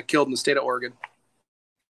that I killed in the state of Oregon,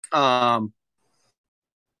 I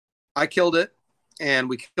killed it, and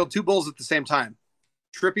we killed two bulls at the same time.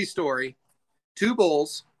 Trippy story. Two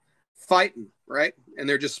bulls fighting, right? And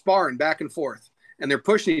they're just sparring back and forth. And they're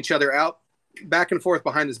pushing each other out back and forth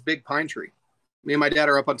behind this big pine tree. Me and my dad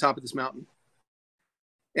are up on top of this mountain.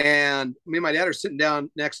 And me and my dad are sitting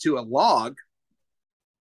down next to a log,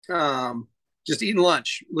 just eating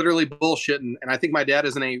lunch, literally bullshitting. And I think my dad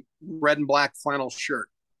is in a red and black flannel shirt.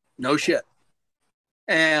 No shit.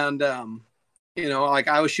 And, like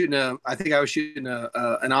I was shooting an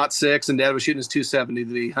 .06 and dad was shooting his 270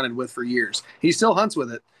 that he hunted with for years. He still hunts with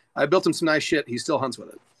it. I built him some nice shit. He still hunts with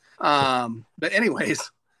it. But anyways,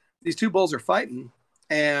 these two bulls are fighting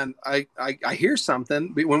and I hear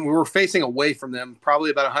something when we were facing away from them,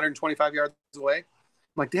 probably about 125 yards away. I'm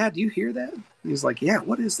like, Dad, do you hear that? And he's like, yeah,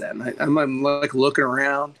 what is that? And I'm like looking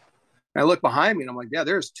around and I look behind me and I'm like, yeah,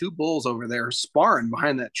 there's two bulls over there sparring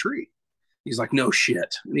behind that tree. He's like, no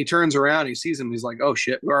shit. And he turns around, he sees him. He's like, oh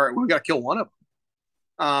shit. All right, we got to kill one of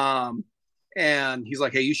them. And he's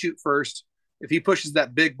like, hey, you shoot first. If he pushes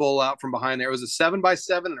that big bull out from behind there, it was a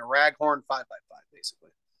 7x7 and a raghorn 5x5, basically.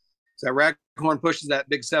 So that raghorn pushes that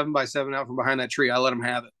big 7x7 out from behind that tree. I let him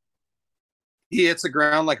have it. He hits the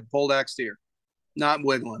ground like a pulled axe deer, not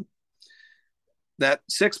wiggling. That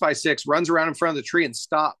 6x6 runs around in front of the tree and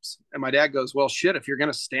stops. And my dad goes, well, shit, if you're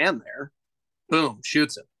going to stand there, boom,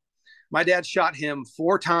 shoots him. My dad shot him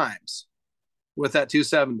 4 times with that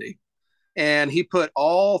 270. And he put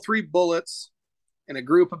all 3 bullets in a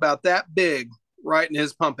group about that big right in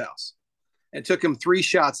his pump house. And it took him 3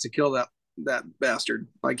 shots to kill that bastard.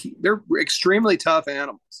 Like they're extremely tough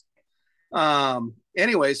animals.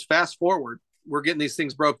 Anyways, fast forward, we're getting these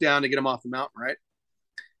things broke down to get them off the mountain, right?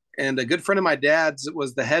 And a good friend of my dad's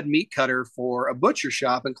was the head meat cutter for a butcher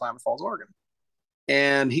shop in Klamath Falls, Oregon.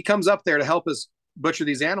 And he comes up there to help us butcher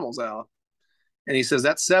these animals out. And he says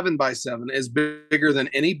that 7x7 is bigger than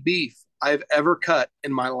any beef I've ever cut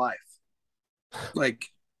in my life. Like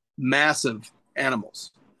massive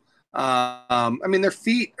animals. I mean, their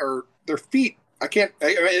feet. I can't.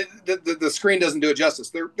 The screen doesn't do it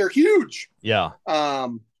justice. They're huge. Yeah.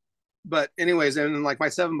 But anyways, and like my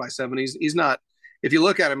 7x7, he's not. If you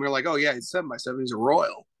look at him, you're like, oh yeah, he's 7x7. He's a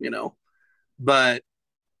royal, But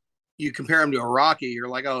you compare him to a Rocky, you're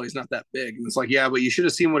like, oh, he's not that big. And it's like, yeah, but you should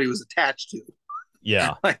have seen what he was attached to.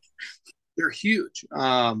 Yeah. Like, they're huge.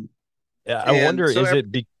 Yeah. I wonder,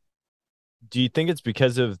 do you think it's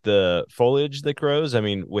because of the foliage that grows? I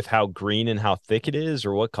mean, with how green and how thick it is,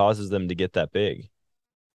 or what causes them to get that big?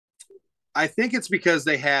 I think it's because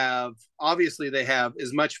they have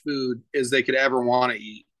as much food as they could ever want to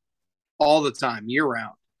eat all the time, year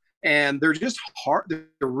round. And they're just hard. They're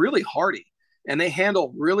really hardy, and they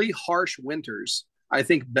handle really harsh winters, I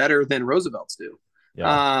think, better than Roosevelts do.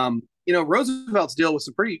 Yeah. Roosevelts deal with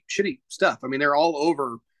some pretty shitty stuff. I mean, they're all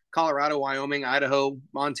over Colorado, Wyoming, Idaho,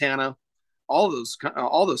 Montana, all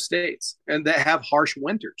those states, and that have harsh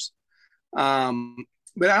winters.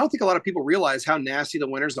 But I don't think a lot of people realize how nasty the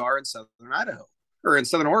winters are in southern Idaho, or in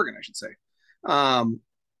southern Oregon, I should say.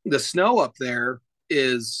 The snow up there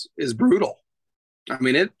is brutal. I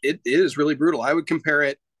mean, it is really brutal. I would compare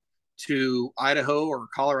it to Idaho or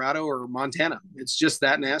Colorado or Montana. It's just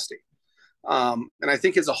that nasty. And I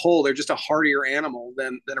think as a whole, they're just a hardier animal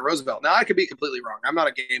than a Roosevelt. Now, I could be completely wrong. I'm not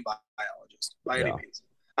a game biologist by any means.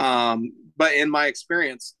 But in my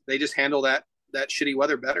experience, they just handle that shitty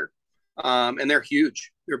weather better. And they're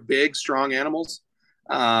huge. They're big, strong animals.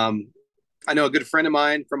 I know a good friend of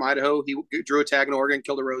mine from Idaho. He drew a tag in Oregon,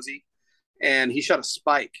 killed a Rosie, and he shot a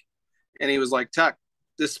spike. And he was like, Tuck,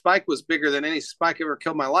 this spike was bigger than any spike I ever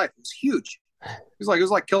killed in my life. It was huge. It was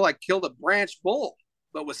like killed a branch bull,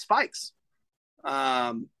 but with spikes.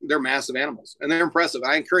 They're massive animals, and they're impressive.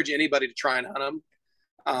 I encourage anybody to try and hunt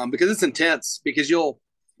them because it's intense. Because you'll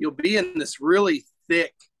be in this really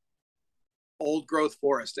thick, old growth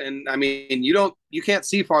forest, and I mean you can't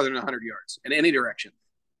see farther than 100 yards in any direction,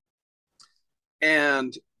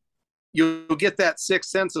 and you'll get that sixth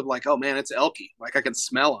sense of like, oh man, it's elky. Like I can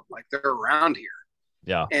smell them. Like they're around here.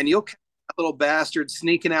 Yeah. And you'll catch that little bastard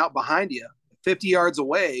sneaking out behind you, 50 yards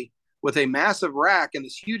away, with a massive rack and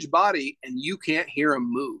this huge body, and you can't hear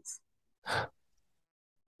him move.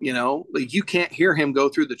 Like you can't hear him go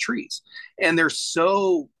through the trees. And they're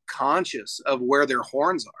so conscious of where their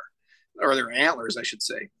horns are, or their antlers, I should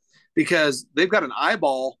say, because they've got an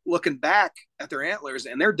eyeball looking back at their antlers,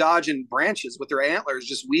 and they're dodging branches with their antlers,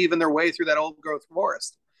 just weaving their way through that old growth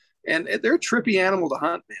forest. And they're a trippy animal to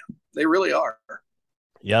hunt, man. They really are.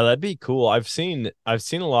 Yeah, that'd be cool. I've seen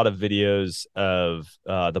a lot of videos of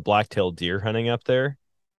the black-tailed deer hunting up there,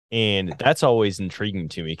 and that's always intriguing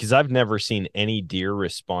to me because I've never seen any deer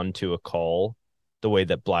respond to a call the way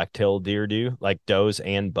that black-tailed deer do, like does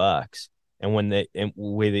and bucks. And when they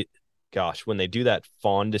do that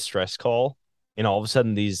fawn distress call, and all of a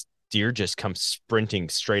sudden these deer just come sprinting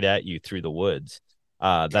straight at you through the woods,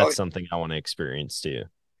 that's something I want to experience too.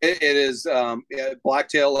 It is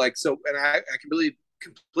blacktail, like so, and I can be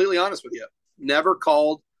completely honest with you. Never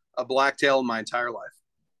called a blacktail in my entire life,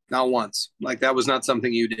 not once. Like that was not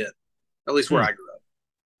something you did, at least where I grew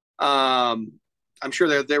up. I'm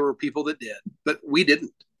sure there were people that did, but we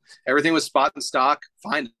didn't. Everything was spot and stock,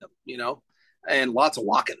 find them, and lots of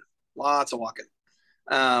walking.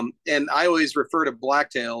 And I always refer to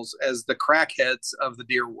blacktails as the crackheads of the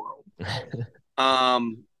deer world.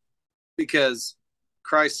 Because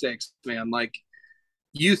Christ's sakes, man, like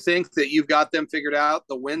you think that you've got them figured out,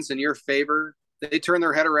 the wind's in your favor. They turn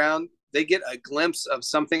their head around, they get a glimpse of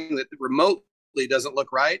something that remotely doesn't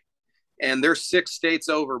look right, and they're 6 states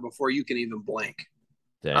over before you can even blink.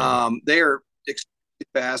 They are extremely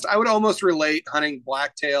fast. I would almost relate hunting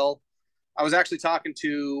blacktail. I was actually talking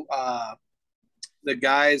to the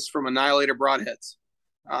guys from Annihilator Broadheads,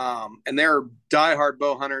 and they're diehard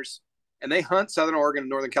bow hunters, and they hunt Southern Oregon and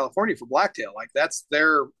Northern California for blacktail. Like that's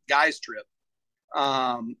their guys' trip.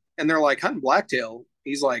 And they're like, hunting blacktail.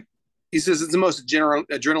 He says it's the most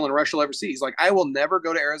adrenaline rush you'll ever see. He's like, I will never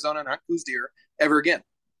go to Arizona and hunt Coues deer ever again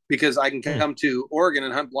because I can come to Oregon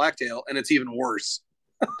and hunt blacktail, and it's even worse.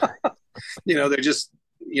 They're just,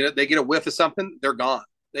 they get a whiff of something, they're gone.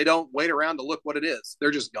 They don't wait around to look what it is.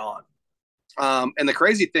 They're just gone. And the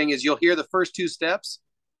crazy thing is you'll hear the first 2 steps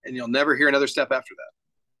and you'll never hear another step after that.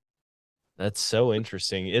 That's so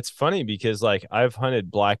interesting. It's funny because like I've hunted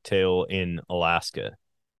blacktail in Alaska,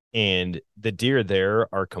 and the deer there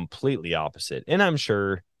are completely opposite. And I'm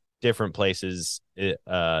sure different places, they're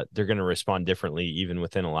going to respond differently even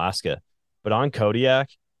within Alaska. But on Kodiak,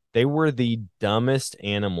 they were the dumbest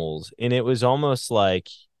animals. And it was almost like,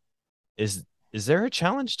 is there a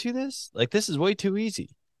challenge to this? Like, this is way too easy.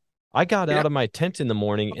 I got out of my tent in the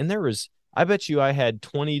morning and I bet you I had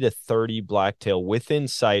 20 to 30 blacktail within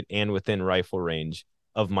sight and within rifle range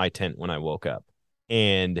of my tent when I woke up.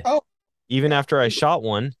 And even after I shot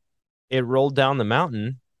one, it rolled down the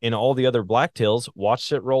mountain and all the other blacktails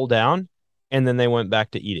watched it roll down and then they went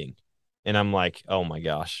back to eating. And I'm like, oh my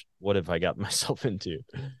gosh, what have I got myself into?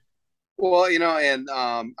 Well, and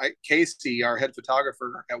Casey, our head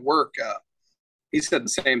photographer at work, he said the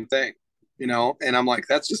same thing, and I'm like,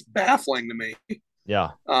 that's just baffling to me.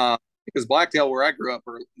 Yeah. Because blacktail, where I grew up,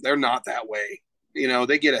 they're not that way.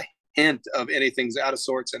 They get a hint of anything's out of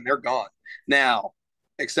sorts and they're gone now,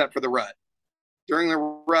 except for the rut. During the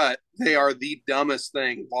rut, they are the dumbest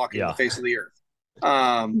thing walking the face of the earth.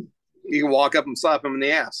 You can walk up and slap them in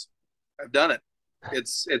the ass. I've done it.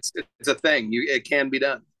 It's a thing. It can be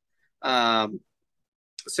done. And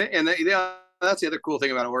that's the other cool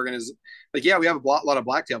thing about Oregon is, like, we have a lot of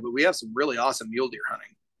blacktail, but we have some really awesome mule deer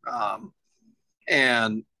hunting.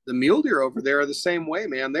 And the mule deer over there are the same way,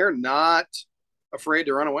 man. They're not afraid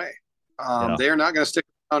to run away. They're not going to stick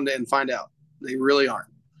around and find out. They really aren't.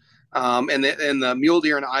 And the mule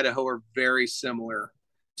deer in Idaho are very similar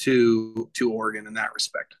to Oregon in that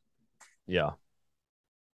respect. Yeah.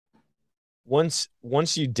 Once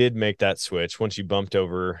you did make that switch, once you bumped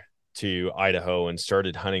over to Idaho and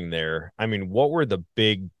started hunting there, I mean, what were the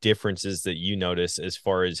big differences that you noticed as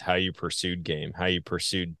far as how you pursued game, how you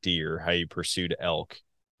pursued deer, how you pursued elk?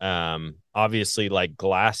 Obviously, like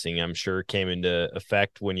glassing, I'm sure came into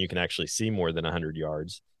effect when you can actually see more than 100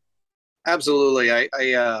 yards. Absolutely. I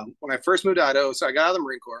when I first moved to Idaho, so I got out of the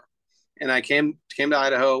Marine Corps and I came to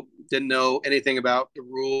Idaho, didn't know anything about the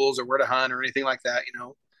rules or where to hunt or anything like that,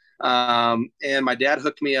 and my dad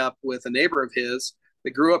hooked me up with a neighbor of his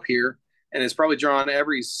that grew up here and has probably drawn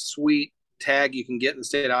every sweet tag you can get in the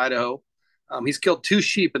state of Idaho. He's killed 2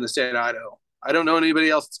 sheep in the state of Idaho. I don't know anybody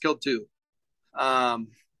else that's killed 2.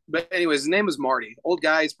 But anyways, his name was Marty. Old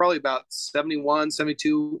guy. He's probably about 71,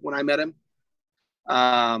 72 when I met him.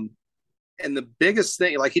 And the biggest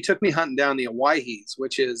thing, like, he took me hunting down the Owyhees,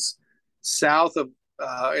 which is south of,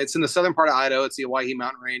 it's in the southern part of Idaho. It's the Owyhee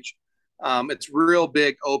mountain range. It's real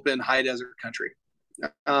big, open, high desert country.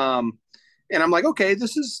 And I'm like, okay,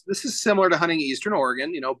 this is similar to hunting Eastern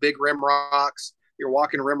Oregon, big rim rocks. You're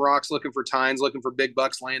walking rim rocks, looking for tines, looking for big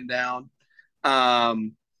bucks laying down.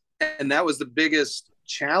 And that was the biggest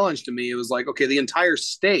challenge to me. It was like, okay, the entire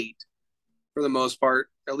state, for the most part,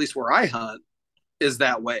 at least where I hunt, is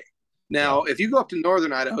that way. Now, if you go up to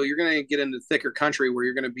northern Idaho, you're going to get into thicker country where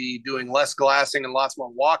you're going to be doing less glassing and lots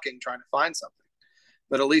more walking trying to find something.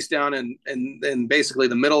 But at least down in basically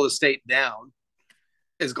the middle of the state down,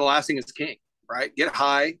 is glassing is king, right? Get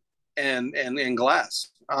high and glass.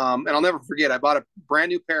 And I'll never forget, I bought a brand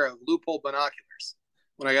new pair of Leupold binoculars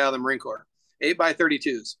when I got out of the Marine Corps,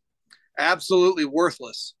 8x32s, absolutely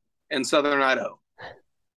worthless in southern Idaho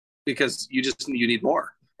because you need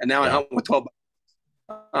more. And now I hunt with 12.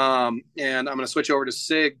 And I'm going to switch over to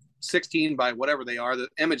SIG 16 by whatever they are, the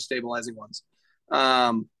image stabilizing ones,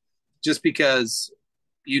 just because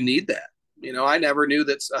you need that. I never knew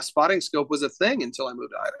that a spotting scope was a thing until I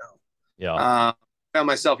moved to Idaho. I found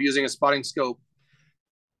myself using a spotting scope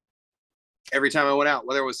every time I went out,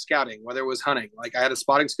 whether it was scouting, whether it was hunting. Like, I had a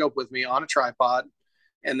spotting scope with me on a tripod,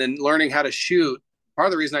 and then learning how to shoot. Part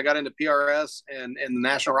of the reason I got into PRS and the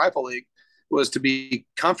National Rifle League was to be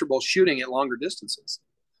comfortable shooting at longer distances,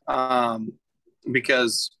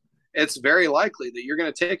 because it's very likely that you're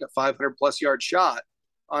going to take a 500 plus yard shot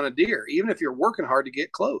on a deer, even if you're working hard to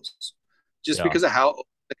get close, just because of how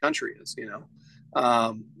the country is.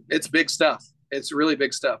 It's big stuff. It's really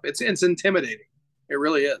big stuff. It's intimidating. It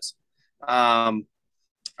really is. I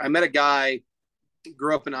met a guy,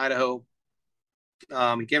 grew up in Idaho.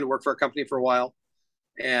 He came to work for a company for a while,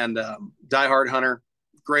 and diehard hunter,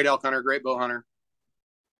 great elk hunter, great bow hunter.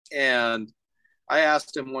 And I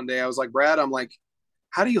asked him one day, I was like, Brad, I'm like,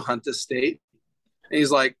 how do you hunt this state? And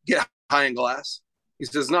he's like, get high in glass. He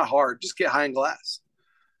says, it's not hard, just get high in glass.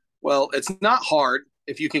 Well, it's not hard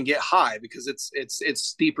if you can get high, because it's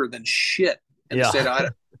steeper than shit in the state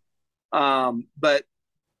of Idaho. But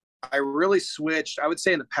I really switched, I would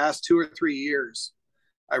say in the past 2 or 3 years,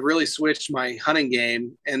 I really switched my hunting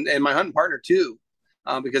game and my hunting partner too,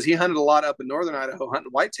 because he hunted a lot up in northern Idaho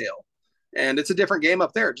hunting whitetail. And it's a different game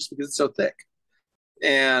up there just because it's so thick.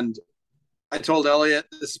 And I told Elliot,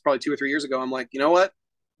 this is probably 2 or 3 years ago, I'm like, you know what?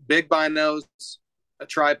 Big binos, a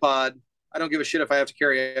tripod. I don't give a shit if I have to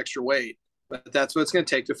carry extra weight, but that's what it's going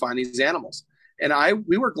to take to find these animals. And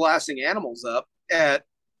we were glassing animals up at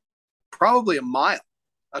probably a mile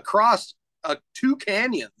across 2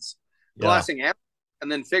 canyons, glassing animals,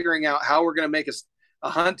 and then figuring out how we're going to make a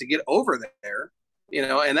hunt to get over there,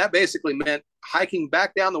 and that basically meant hiking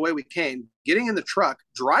back down the way we came, getting in the truck,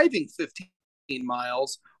 driving 15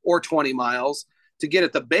 miles or 20 miles to get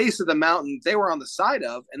at the base of the mountain they were on the side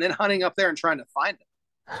of, and then hunting up there and trying to find them.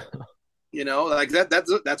 Like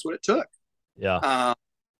that's what it took. Yeah.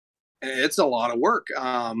 And it's a lot of work.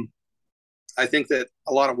 I think that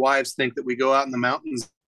a lot of wives think that we go out in the mountains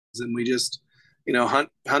and we just,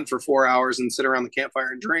 hunt for 4 hours and sit around the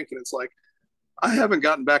campfire and drink. And it's like, I haven't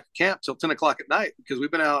gotten back to camp till 10 o'clock at night because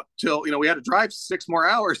we've been out till, we had to drive 6 more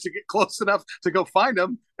hours to get close enough to go find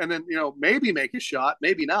them. And then, maybe make a shot,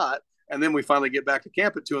 maybe not. And then we finally get back to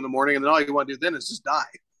camp at 2 a.m. And then all you want to do then is just die.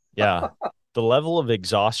 Yeah. The level of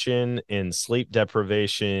exhaustion and sleep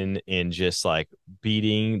deprivation and just like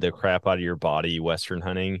beating the crap out of your body Western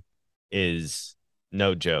hunting is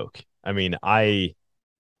no joke. I mean, I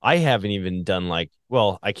haven't even done I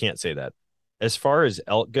can't say that. As far as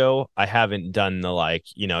elk go, I haven't done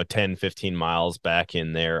the 10, 15 miles back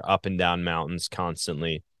in there, up and down mountains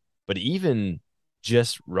constantly. But even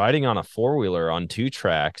just riding on a 4-wheeler on 2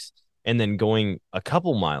 tracks and then going a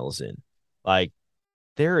couple miles in,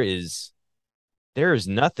 there is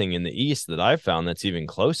nothing in the East that I've found that's even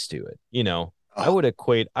close to it. I would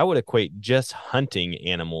equate just hunting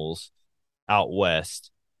animals out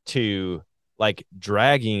west to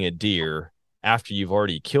dragging a deer after you've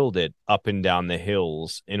already killed it up and down the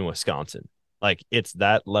hills in Wisconsin. It's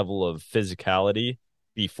that level of physicality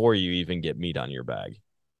before you even get meat on your bag.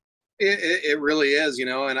 It really is,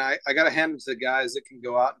 and I got to hand it to the guys that can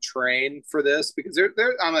go out and train for this because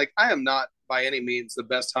I'm like, I am not by any means the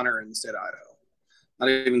best hunter in the state of Idaho. Not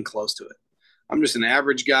even close to it. I'm just an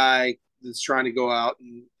average guy that's trying to go out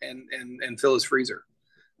and fill his freezer.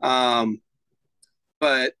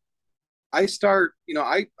 But I start,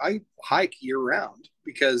 I hike year round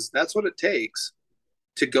because that's what it takes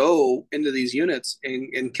to go into these units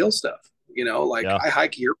and kill stuff. I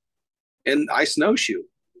hike year and I snowshoe.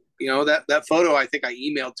 That photo I think I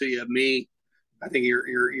emailed to you of me. I think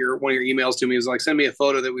your one of your emails to me was send me a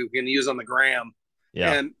photo that we can use on the gram.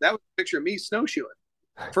 Yeah. And that was a picture of me snowshoeing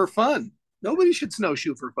for fun. Nobody should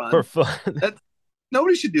snowshoe for fun. For fun.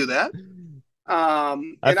 Nobody should do that.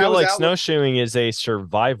 I feel like snowshoeing is a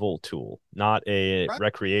survival tool, not a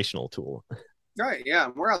recreational tool. Right. Yeah.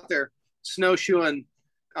 We're out there snowshoeing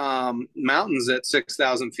mountains at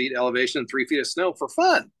 6,000 feet elevation and 3 feet of snow for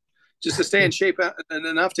fun, just to stay in shape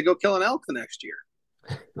enough to go kill an elk the next year.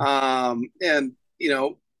 And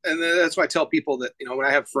that's why I tell people that, when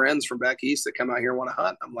I have friends from back east that come out here and want to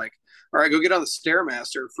hunt, I'm like, all right, go get on the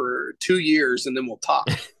Stairmaster for 2 years and then we'll talk.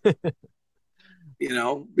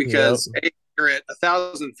 Because you're at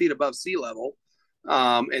 1,000 feet above sea level,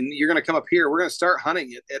 and you're going to come up here. We're going to start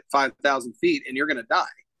hunting it at 5,000 feet, and you're going to die.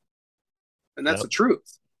 And that's the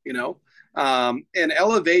truth, And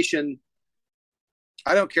elevation,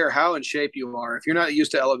 I don't care how in shape you are. If you're not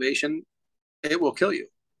used to elevation, it will kill you.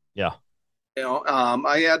 Yeah.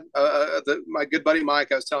 I had my good buddy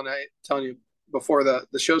Mike. I was telling you before the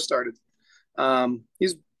show started.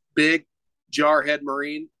 He's big, jarhead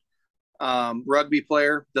Marine. Rugby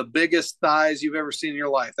player, the biggest thighs you've ever seen in your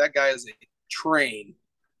life. That guy is a train.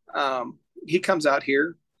 He comes out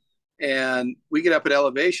here and we get up at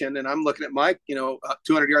elevation and I'm looking at Mike,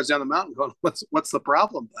 200 yards down the mountain going, what's the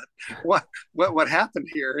problem? But what happened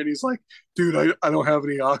here? And he's like, dude, I don't have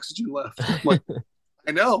any oxygen left. I'm like,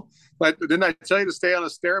 I know, but didn't I tell you to stay on a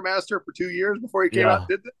Stairmaster for 2 years before he came out and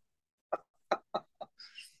did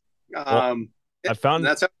that?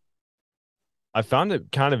 I found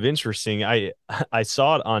it kind of interesting. I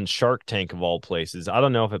saw it on Shark Tank of all places. I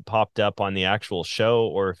don't know if it popped up on the actual show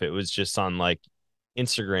or if it was just on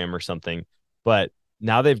Instagram or something, but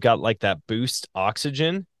now they've got that boost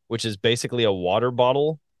oxygen, which is basically a water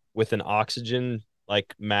bottle with an oxygen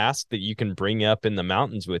mask that you can bring up in the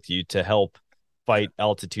mountains with you to help fight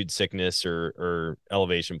altitude sickness or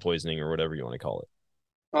elevation poisoning or whatever you want to call it.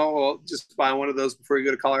 Oh, well, just buy one of those before you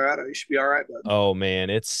go to Colorado. You should be all right, bud. Oh man,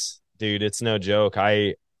 it's no joke.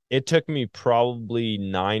 It took me probably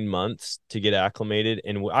 9 months to get acclimated,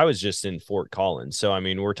 and I was just in Fort Collins. So, I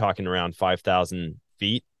mean, we're talking around 5,000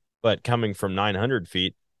 feet, but coming from 900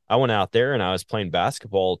 feet, I went out there and I was playing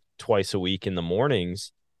basketball twice a week in the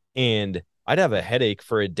mornings, and I'd have a headache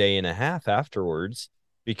for a day and a half afterwards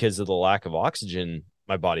because of the lack of oxygen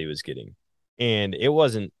my body was getting. And it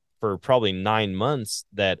wasn't for probably 9 months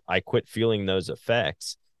that I quit feeling those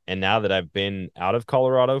effects. And now that I've been out of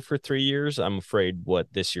Colorado for 3 years, I'm afraid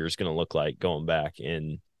what this year is going to look like going back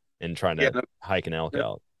and trying to hike an elk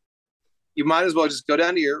out. You might as well just go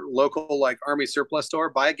down to your local Army surplus store,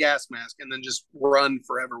 buy a gas mask, and then just run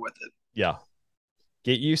forever with it. Yeah.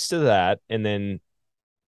 Get used to that. And then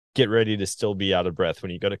get ready to still be out of breath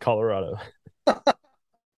when you go to Colorado.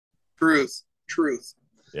 Truth.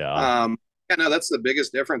 Yeah. Yeah, no, that's the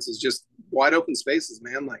biggest difference is just wide open spaces,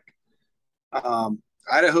 man. Like,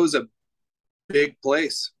 Idaho's a big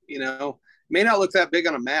place, may not look that big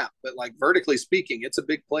on a map, but like vertically speaking, it's a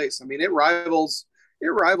big place. I mean, it rivals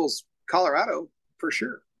Colorado for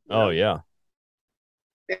sure. Oh yeah.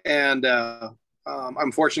 And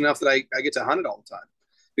I'm fortunate enough that I get to hunt it all the time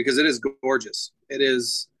because it is gorgeous. It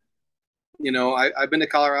is, I've been to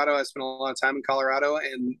Colorado. I spent a lot of time in Colorado,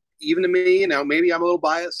 and even to me, maybe I'm a little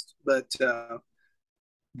biased, but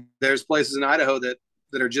there's places in Idaho that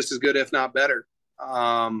are just as good, if not better.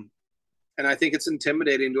 And I think it's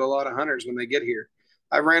intimidating to a lot of hunters when they get here.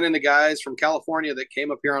 I've ran into guys from California that came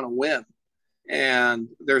up here on a whim, and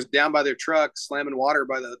they're down by their truck slamming water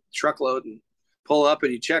by the truckload, and pull up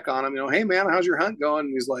and you check on them, hey man, how's your hunt going?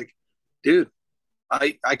 And he's like, dude,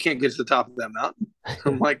 I can't get to the top of that mountain.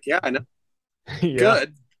 I'm like, yeah, I know. Yeah.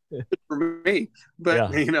 Good for me.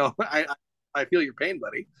 But Yeah. I feel your pain,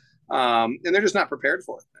 buddy. And they're just not prepared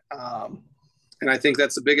for it. And I think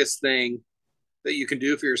that's the biggest thing that you can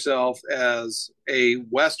do for yourself as a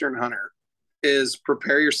Western hunter is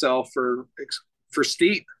prepare yourself for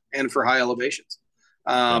steep and for high elevations.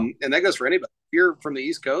 And that goes for anybody. If you're from the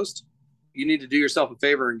East Coast, you need to do yourself a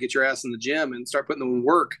favor and get your ass in the gym and start putting in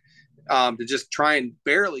work to just try and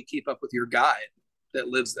barely keep up with your guide that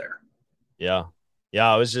lives there. Yeah.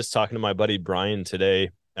 Yeah. I was just talking to my buddy Brian today.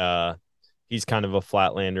 He's kind of a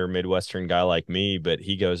flatlander Midwestern guy like me, but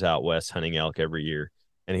he goes out west hunting elk every year.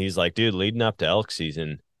 And he's like, dude, leading up to elk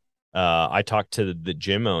season, I talked to the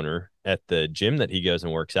gym owner at the gym that he goes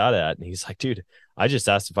and works out at. And he's like, dude, I just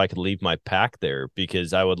asked if I could leave my pack there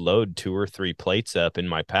because I would load 2 or 3 plates up in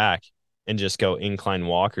my pack and just go incline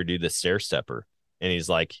walk or do the stair stepper. And he's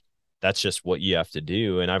like, that's just what you have to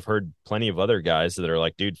do. And I've heard plenty of other guys that are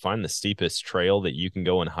like, dude, find the steepest trail that you can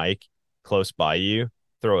go and hike close by you,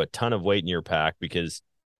 throw a ton of weight in your pack, because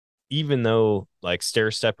even though like stair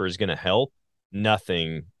stepper is going to help,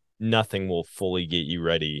 nothing will fully get you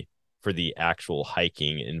ready for the actual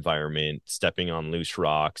hiking environment, stepping on loose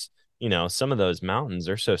rocks. Some of those mountains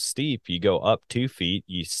are so steep, you go up 2 feet,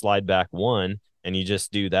 you slide back 1, and you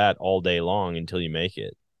just do that all day long until you make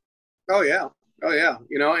it. Oh yeah.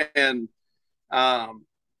 And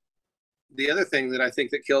the other thing that I think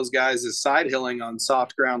that kills guys is side hilling on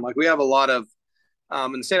soft ground. Like we have a lot of,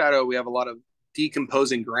 in the state of Idaho, we have a lot of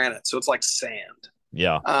decomposing granite. So it's like sand.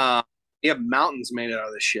 Yeah. You have mountains made out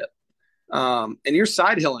of this shit. And you're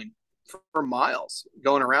side hilling for miles,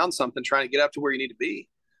 going around something, trying to get up to where you need to be.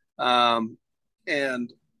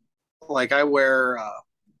 And like I wear,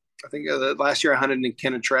 I think last year I hunted in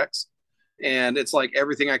Kenetreks, and it's like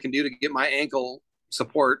everything I can do to get my ankle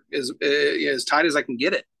support is as tight as I can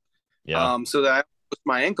get it. Yeah. So that I put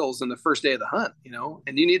my ankles in the first day of the hunt,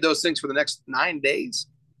 and you need those things for the next 9 days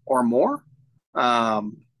or more.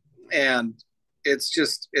 And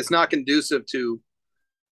it's not conducive to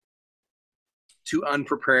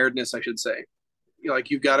unpreparedness, I should say. Like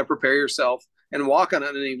you've got to prepare yourself and walk on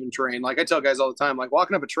uneven terrain. Like I tell guys all the time, like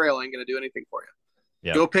walking up a trail ain't going to do anything for you.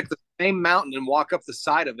 Yeah. Go pick the same mountain and walk up the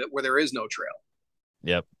side of it where there is no trail.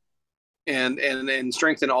 Yep. And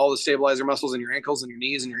strengthen all the stabilizer muscles in your ankles and your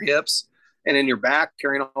knees and your hips and in your back,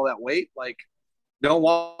 carrying all that weight. Like don't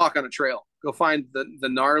walk on a trail. Go find the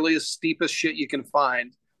gnarliest, steepest shit you can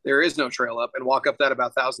find. There is no trail up, and walk up that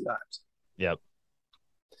about 1,000 times. Yep.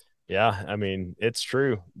 Yeah, I mean, it's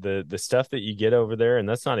true. The stuff that you get over there, and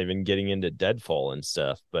that's not even getting into deadfall and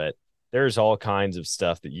stuff, but there's all kinds of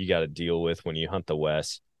stuff that you got to deal with when you hunt the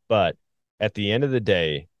West. But at the end of the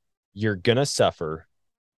day, you're going to suffer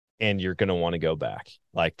and you're going to want to go back.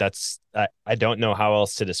 Like I don't know how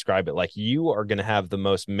else to describe it. Like you are going to have the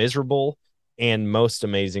most miserable and most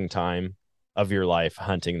amazing time of your life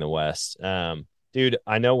hunting the West. Dude,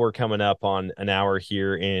 I know we're coming up on an hour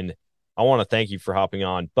here, and I want to thank you for hopping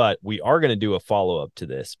on, but we are going to do a follow-up to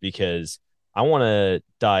this because I want to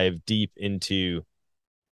dive deep into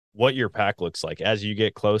what your pack looks like as you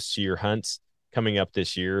get close to your hunts coming up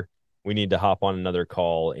this year. We need to hop on another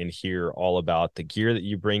call and hear all about the gear that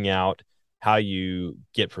you bring out, how you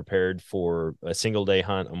get prepared for a single day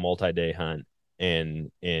hunt, a multi-day hunt,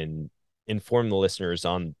 and inform the listeners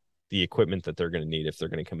on the equipment that they're going to need if they're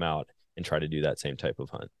going to come out and try to do that same type of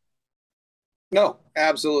hunt. No,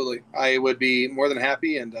 absolutely. I would be more than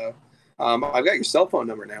happy. And I've got your cell phone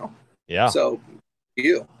number now. Yeah. So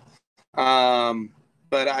you,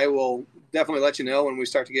 but I will definitely let you know when we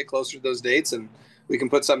start to get closer to those dates, and we can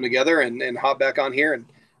put something together and hop back on here. And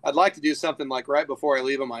I'd like to do something like right before I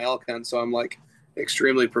leave on my elk hunt, so I'm like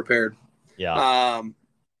extremely prepared. Yeah.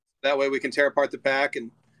 That way we can tear apart the pack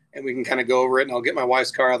and and we can kind of go over it, and I'll get my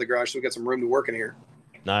wife's car out of the garage so we got some room to work in here.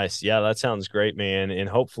 Nice. Yeah, that sounds great, man. And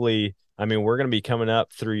hopefully, I mean, we're going to be coming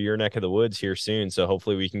up through your neck of the woods here soon. So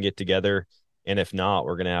hopefully we can get together. And if not,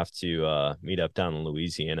 we're going to have to meet up down in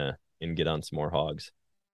Louisiana and get on some more hogs.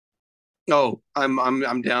 Oh,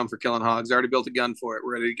 I'm down for killing hogs. I already built a gun for it.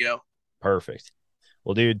 We're ready to go. Perfect.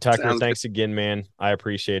 Well, dude, Tucker, Sounds thanks again, man. I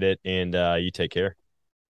appreciate it. And you take care.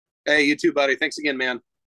 Hey, you too, buddy. Thanks again, man.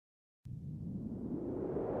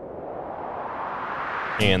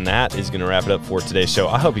 And that is going to wrap it up for today's show.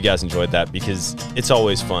 I hope you guys enjoyed that because it's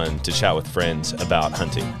always fun to chat with friends about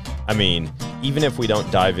hunting. I mean, even if we don't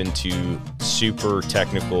dive into super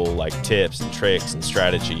technical like tips and tricks and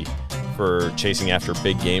strategy for chasing after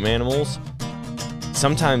big game animals,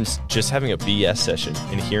 sometimes just having a BS session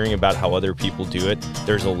and hearing about how other people do it,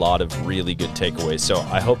 there's a lot of really good takeaways. So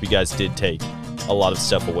I hope you guys did take a lot of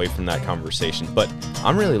stuff away from that conversation. But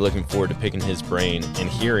I'm really looking forward to picking his brain and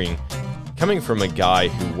hearing, coming from a guy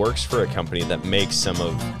who works for a company that makes some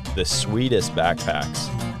of the sweetest backpacks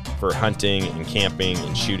for hunting and camping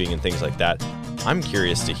and shooting and things like that. I'm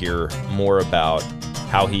curious to hear more about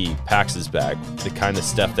how he packs his bag, the kind of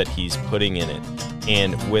stuff that he's putting in it.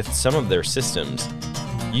 And with some of their systems,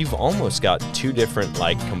 you've almost got two different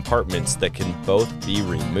like compartments that can both be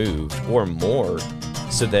removed or more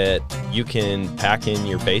so that you can pack in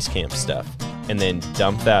your base camp stuff and then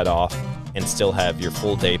dump that off and still have your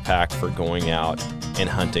full day pack for going out and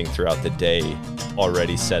hunting throughout the day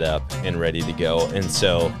already set up and ready to go. And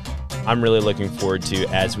so I'm really looking forward to,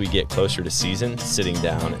 as we get closer to season, sitting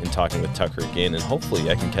down and talking with Tucker again. And hopefully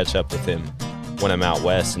I can catch up with him when I'm out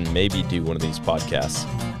west and maybe do one of these podcasts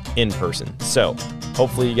in person. So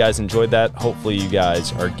hopefully you guys enjoyed that. Hopefully you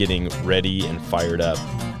guys are getting ready and fired up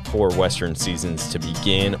for Western seasons to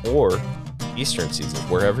begin, or Eastern seasons,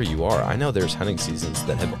 wherever you are. I know there's hunting seasons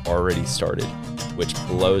that have already started, which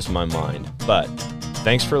blows my mind. But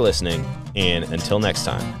thanks for listening, and until next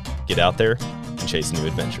time, get out there and chase a new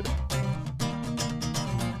adventure.